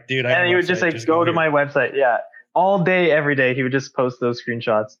you're like, dude, and he would just like, go to my website. Yeah. All day, every day. He would just post those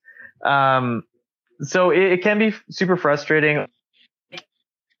screenshots. So it can be super frustrating. I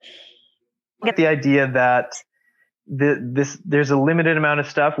get the idea that there's a limited amount of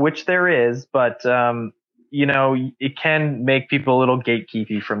stuff, which there is, but, it can make people a little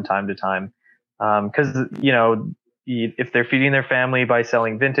gatekeepy from time to time. Cause, if they're feeding their family by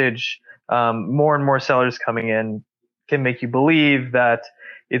selling vintage, more and more sellers coming in can make you believe that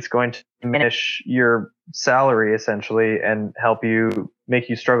it's going to diminish your salary essentially and make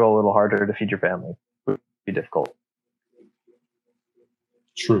you struggle a little harder to feed your family. It would be difficult.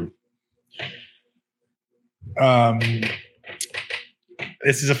 True.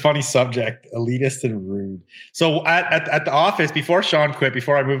 This is a funny subject, elitist and rude. So at the office, before Sean quit,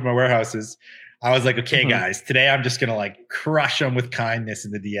 before I moved my warehouses, I was like, okay, guys, today I'm just going to like crush them with kindness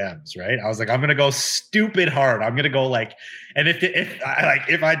in the DMs, right? I was like, I'm going to go stupid hard. I'm going to go like, and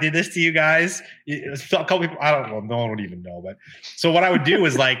if I did this to you guys, a couple people, I don't know, no one would even know. But so what I would do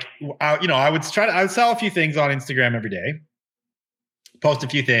is like, I would sell a few things on Instagram every day, post a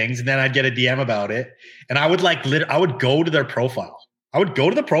few things, and then I'd get a DM about it. And I would I would go to their profile. I would go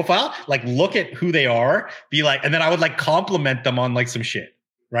to the profile, like look at who they are, be like, and then I would like compliment them on like some shit.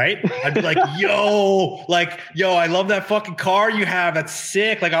 Right? I'd be like, yo, I love that fucking car you have. That's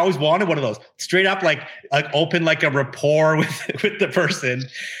sick. Like I always wanted one of those. Straight up, like open like a rapport with the person.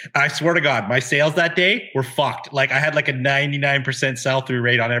 I swear to God, my sales that day were fucked. Like I had like a 99% sell-through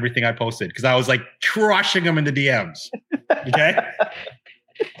rate on everything I posted because I was like crushing them in the DMs. Okay.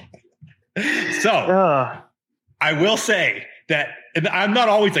 So I will say that I'm not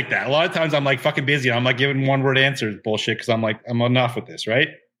always like that. A lot of times I'm like fucking busy. And I'm like giving one word answers bullshit because I'm like, I'm enough with this, right?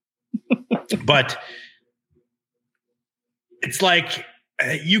 But it's like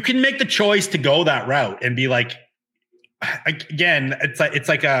you can make the choice to go that route and be like, again, it's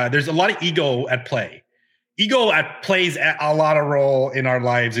like there's a lot of ego at play. Plays a lot of role in our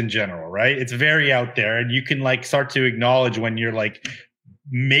lives in general, right? It's very out there, and you can like start to acknowledge when you're like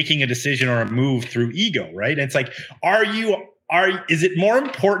making a decision or a move through ego, right? And it's like, is it more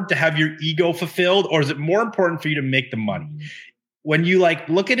important to have your ego fulfilled, or is it more important for you to make the money? When you like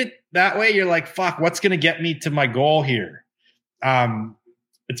look at it that way, you're like, fuck, what's going to get me to my goal here?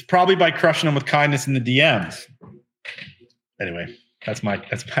 It's probably by crushing them with kindness in the DMs. Anyway, that's my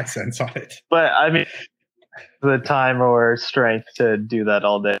sense on it. But I mean, the time or strength to do that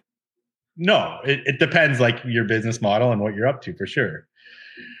all day. No, it depends, like your business model and what you're up to, for sure.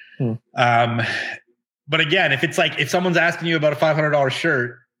 But again, if it's like, if someone's asking you about a $500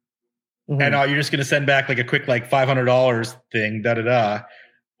 shirt and you're just going to send back like a quick, like $500 thing,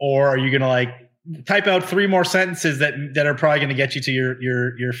 or are you going to like type out 3 more sentences that are probably going to get you to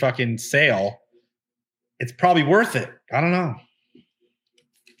your fucking sale? It's probably worth it. I don't know.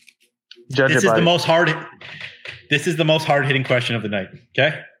 This is the most hard hitting question of the night.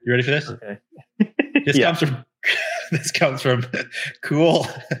 Okay. You ready for this? Okay. This comes from cool.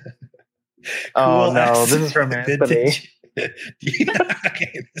 Oh no, this is from Anthony.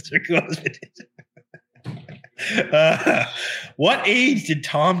 Okay, this is cool. What age did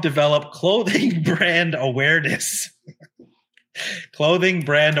Tom develop clothing brand awareness? Clothing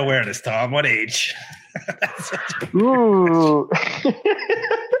brand awareness, Tom. What age? Ooh.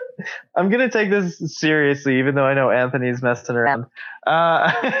 I'm going to take this seriously, even though I know Anthony's messing around.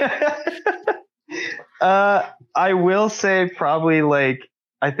 I will say probably like,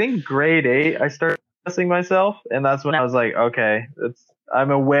 I think grade 8, I started dressing myself. And that's when I was like, okay, I'm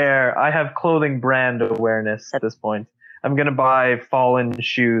aware. I have clothing brand awareness at this point. I'm going to buy Fallen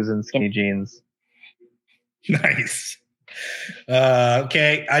shoes and skinny jeans. Nice.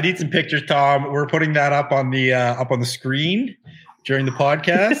 Okay, I need some pictures, Tom. We're putting that up on the screen during the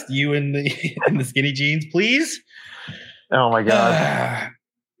podcast. You in the skinny jeans, please. Oh my god,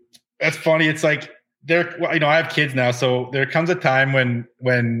 that's funny. It's like I have kids now, so there comes a time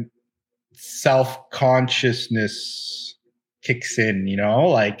when self-consciousness kicks in.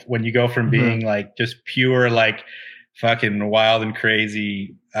 Like when you go from being like just pure like fucking wild and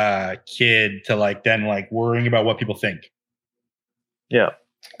crazy kid to like then like worrying about what people think. Yeah.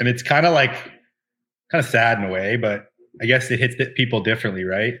 And it's kind of sad in a way, but I guess it hits people differently,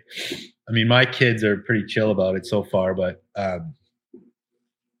 right? I mean, my kids are pretty chill about it so far, but yeah,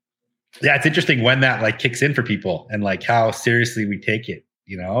 it's interesting when that like kicks in for people and like how seriously we take it,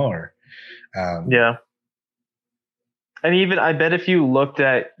 or yeah. And even I bet if you looked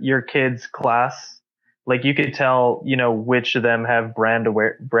at your kids' class, like you could tell, which of them have brand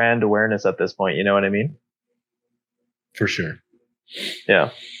awareness at this point. You know what I mean? For sure.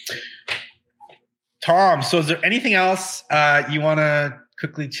 Yeah. Tom, so is there anything else you want to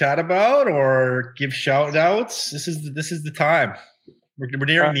quickly chat about or give shout outs? This is the time. We're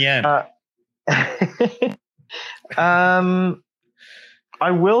nearing the end.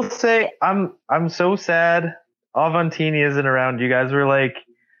 I will say I'm so sad Avantini isn't around. You guys were like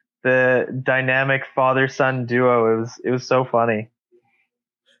the dynamic father-son duo. It was so funny.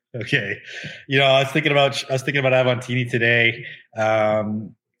 Okay. I was thinking about Avantini today. I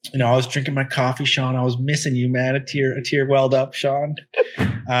was drinking my coffee, Sean. I was missing you, man. A tear welled up, Sean.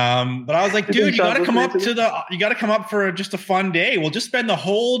 But I was like, dude, you got to come up for just a fun day. We'll just spend the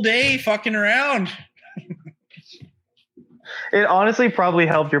whole day fucking around. It honestly probably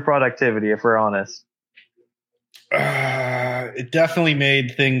helped your productivity, if we're honest. It definitely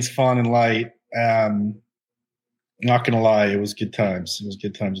made things fun and light. Not gonna lie, it was good times. It was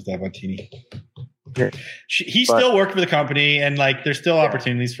good times with Avantini. Yeah. He still worked for the company, and like there's still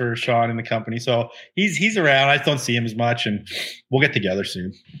opportunities for Sean in the company. So he's around. I just don't see him as much, and we'll get together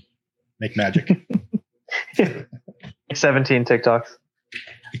soon. Make magic. 17 TikToks.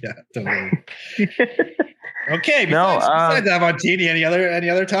 Yeah, totally. Okay. Besides Avantini, any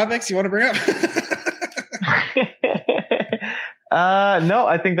other topics you want to bring up? No,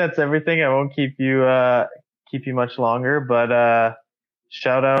 I think that's everything. I won't keep you much longer, but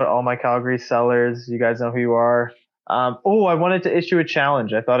shout out all my Calgary sellers. You guys know who you are. I wanted to issue a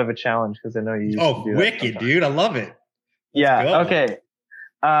challenge. I thought of a challenge because I know you used to do wicked, dude. I love it. Let's go. Okay.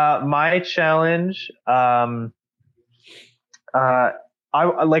 My challenge, I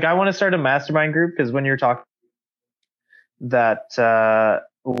want to start a mastermind group because when you're talking that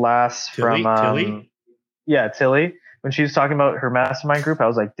last Tilly, from Tilly? Yeah, Tilly. When she was talking about her mastermind group, I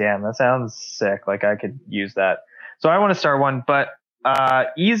was like, damn, that sounds sick. Like I could use that. So I want to start one, but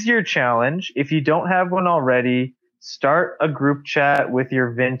easier challenge. If you don't have one already, start a group chat with your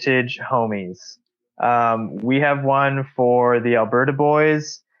vintage homies. We have one for the Alberta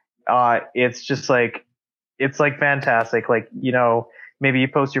boys. It's just like, it's like fantastic. Like, maybe you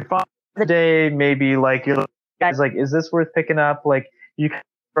post your phone the day, maybe like you're guys like, is this worth picking up? Like you can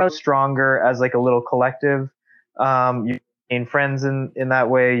grow stronger as like a little collective. You gain friends in that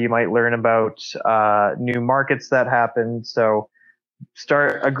way. You might learn about new markets that happen. So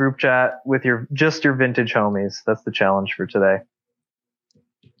start a group chat with your vintage homies. That's the challenge for today.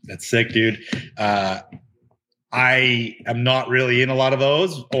 That's sick, dude. I am not really in a lot of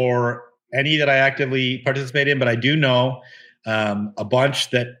those or any that I actively participate in, but I do know a bunch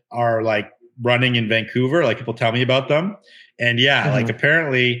that are like running in Vancouver. Like people tell me about them. And like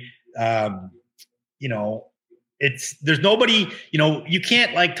apparently, there's nobody, you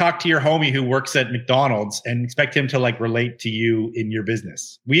can't like talk to your homie who works at McDonald's and expect him to like relate to you in your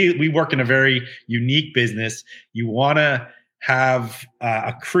business. We work in a very unique business. You want to have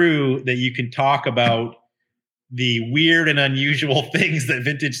a crew that you can talk about the weird and unusual things that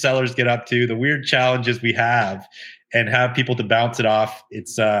vintage sellers get up to, the weird challenges we have, and have people to bounce it off.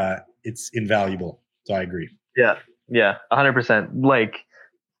 It's invaluable. So I agree. Yeah. 100%. Like,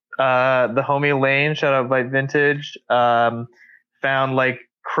 the homie Lane, shout out Bite Vintage, found like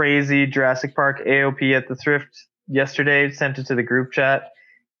crazy Jurassic Park AOP at the thrift yesterday, sent it to the group chat.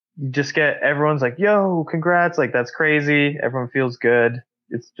 you just get everyone's like, yo, congrats. Like, that's crazy. Everyone feels good.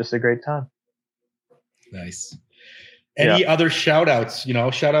 It's just a great time. Nice. Any other shout outs?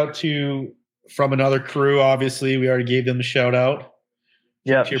 Shout out to From Another Crew. Obviously, we already gave them a shout out.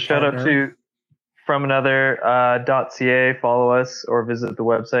 Yeah. Shout out to From Another .ca. Follow us or visit the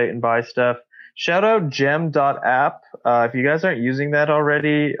website and buy stuff. Shout out gem.app. If you guys aren't using that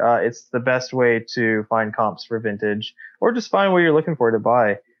already, it's the best way to find comps for vintage or just find what you're looking for to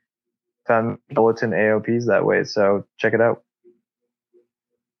buy. Found bulletin AOPs that way. So check it out.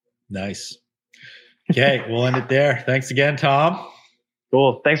 Nice. Okay, we'll end it there. Thanks again, Tom.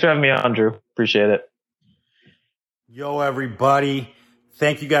 Cool. Thanks for having me on, Drew. Appreciate it. Yo, everybody.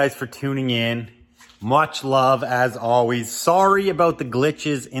 Thank you guys for tuning in. Much love as always. Sorry about the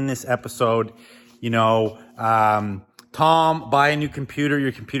glitches in this episode. Tom, buy a new computer.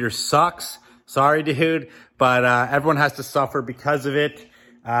 Your computer sucks. Sorry, dude. But everyone has to suffer because of it.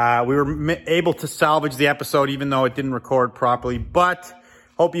 We were able to salvage the episode even though it didn't record properly. But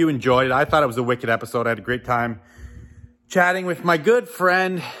hope you enjoyed it. I thought it was a wicked episode. I had a great time chatting with my good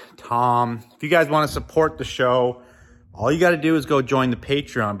friend, Tom. If you guys want to support the show, all you got to do is go join the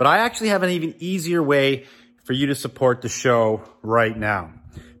Patreon. But I actually have an even easier way for you to support the show right now.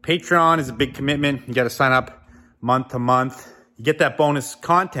 Patreon is a big commitment. You got to sign up month to month. You get that bonus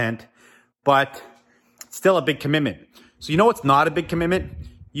content, but it's still a big commitment. So you know what's not a big commitment?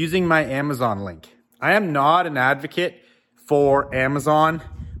 Using my Amazon link. I am not an advocate for Amazon,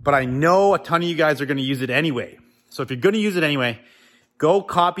 but I know a ton of you guys are going to use it anyway. So if you're going to use it anyway, go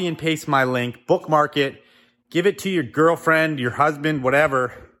copy and paste my link, bookmark it, give it to your girlfriend, your husband,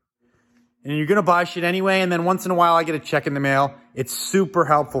 whatever. And you're going to buy shit anyway. And then once in a while, I get a check in the mail. It's super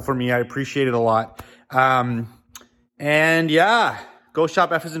helpful for me. I appreciate it a lot. And yeah, go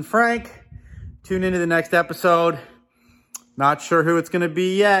shop F as in Frank. Tune into the next episode. Not sure who it's going to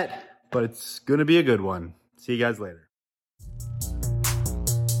be yet, but it's going to be a good one. See you guys later.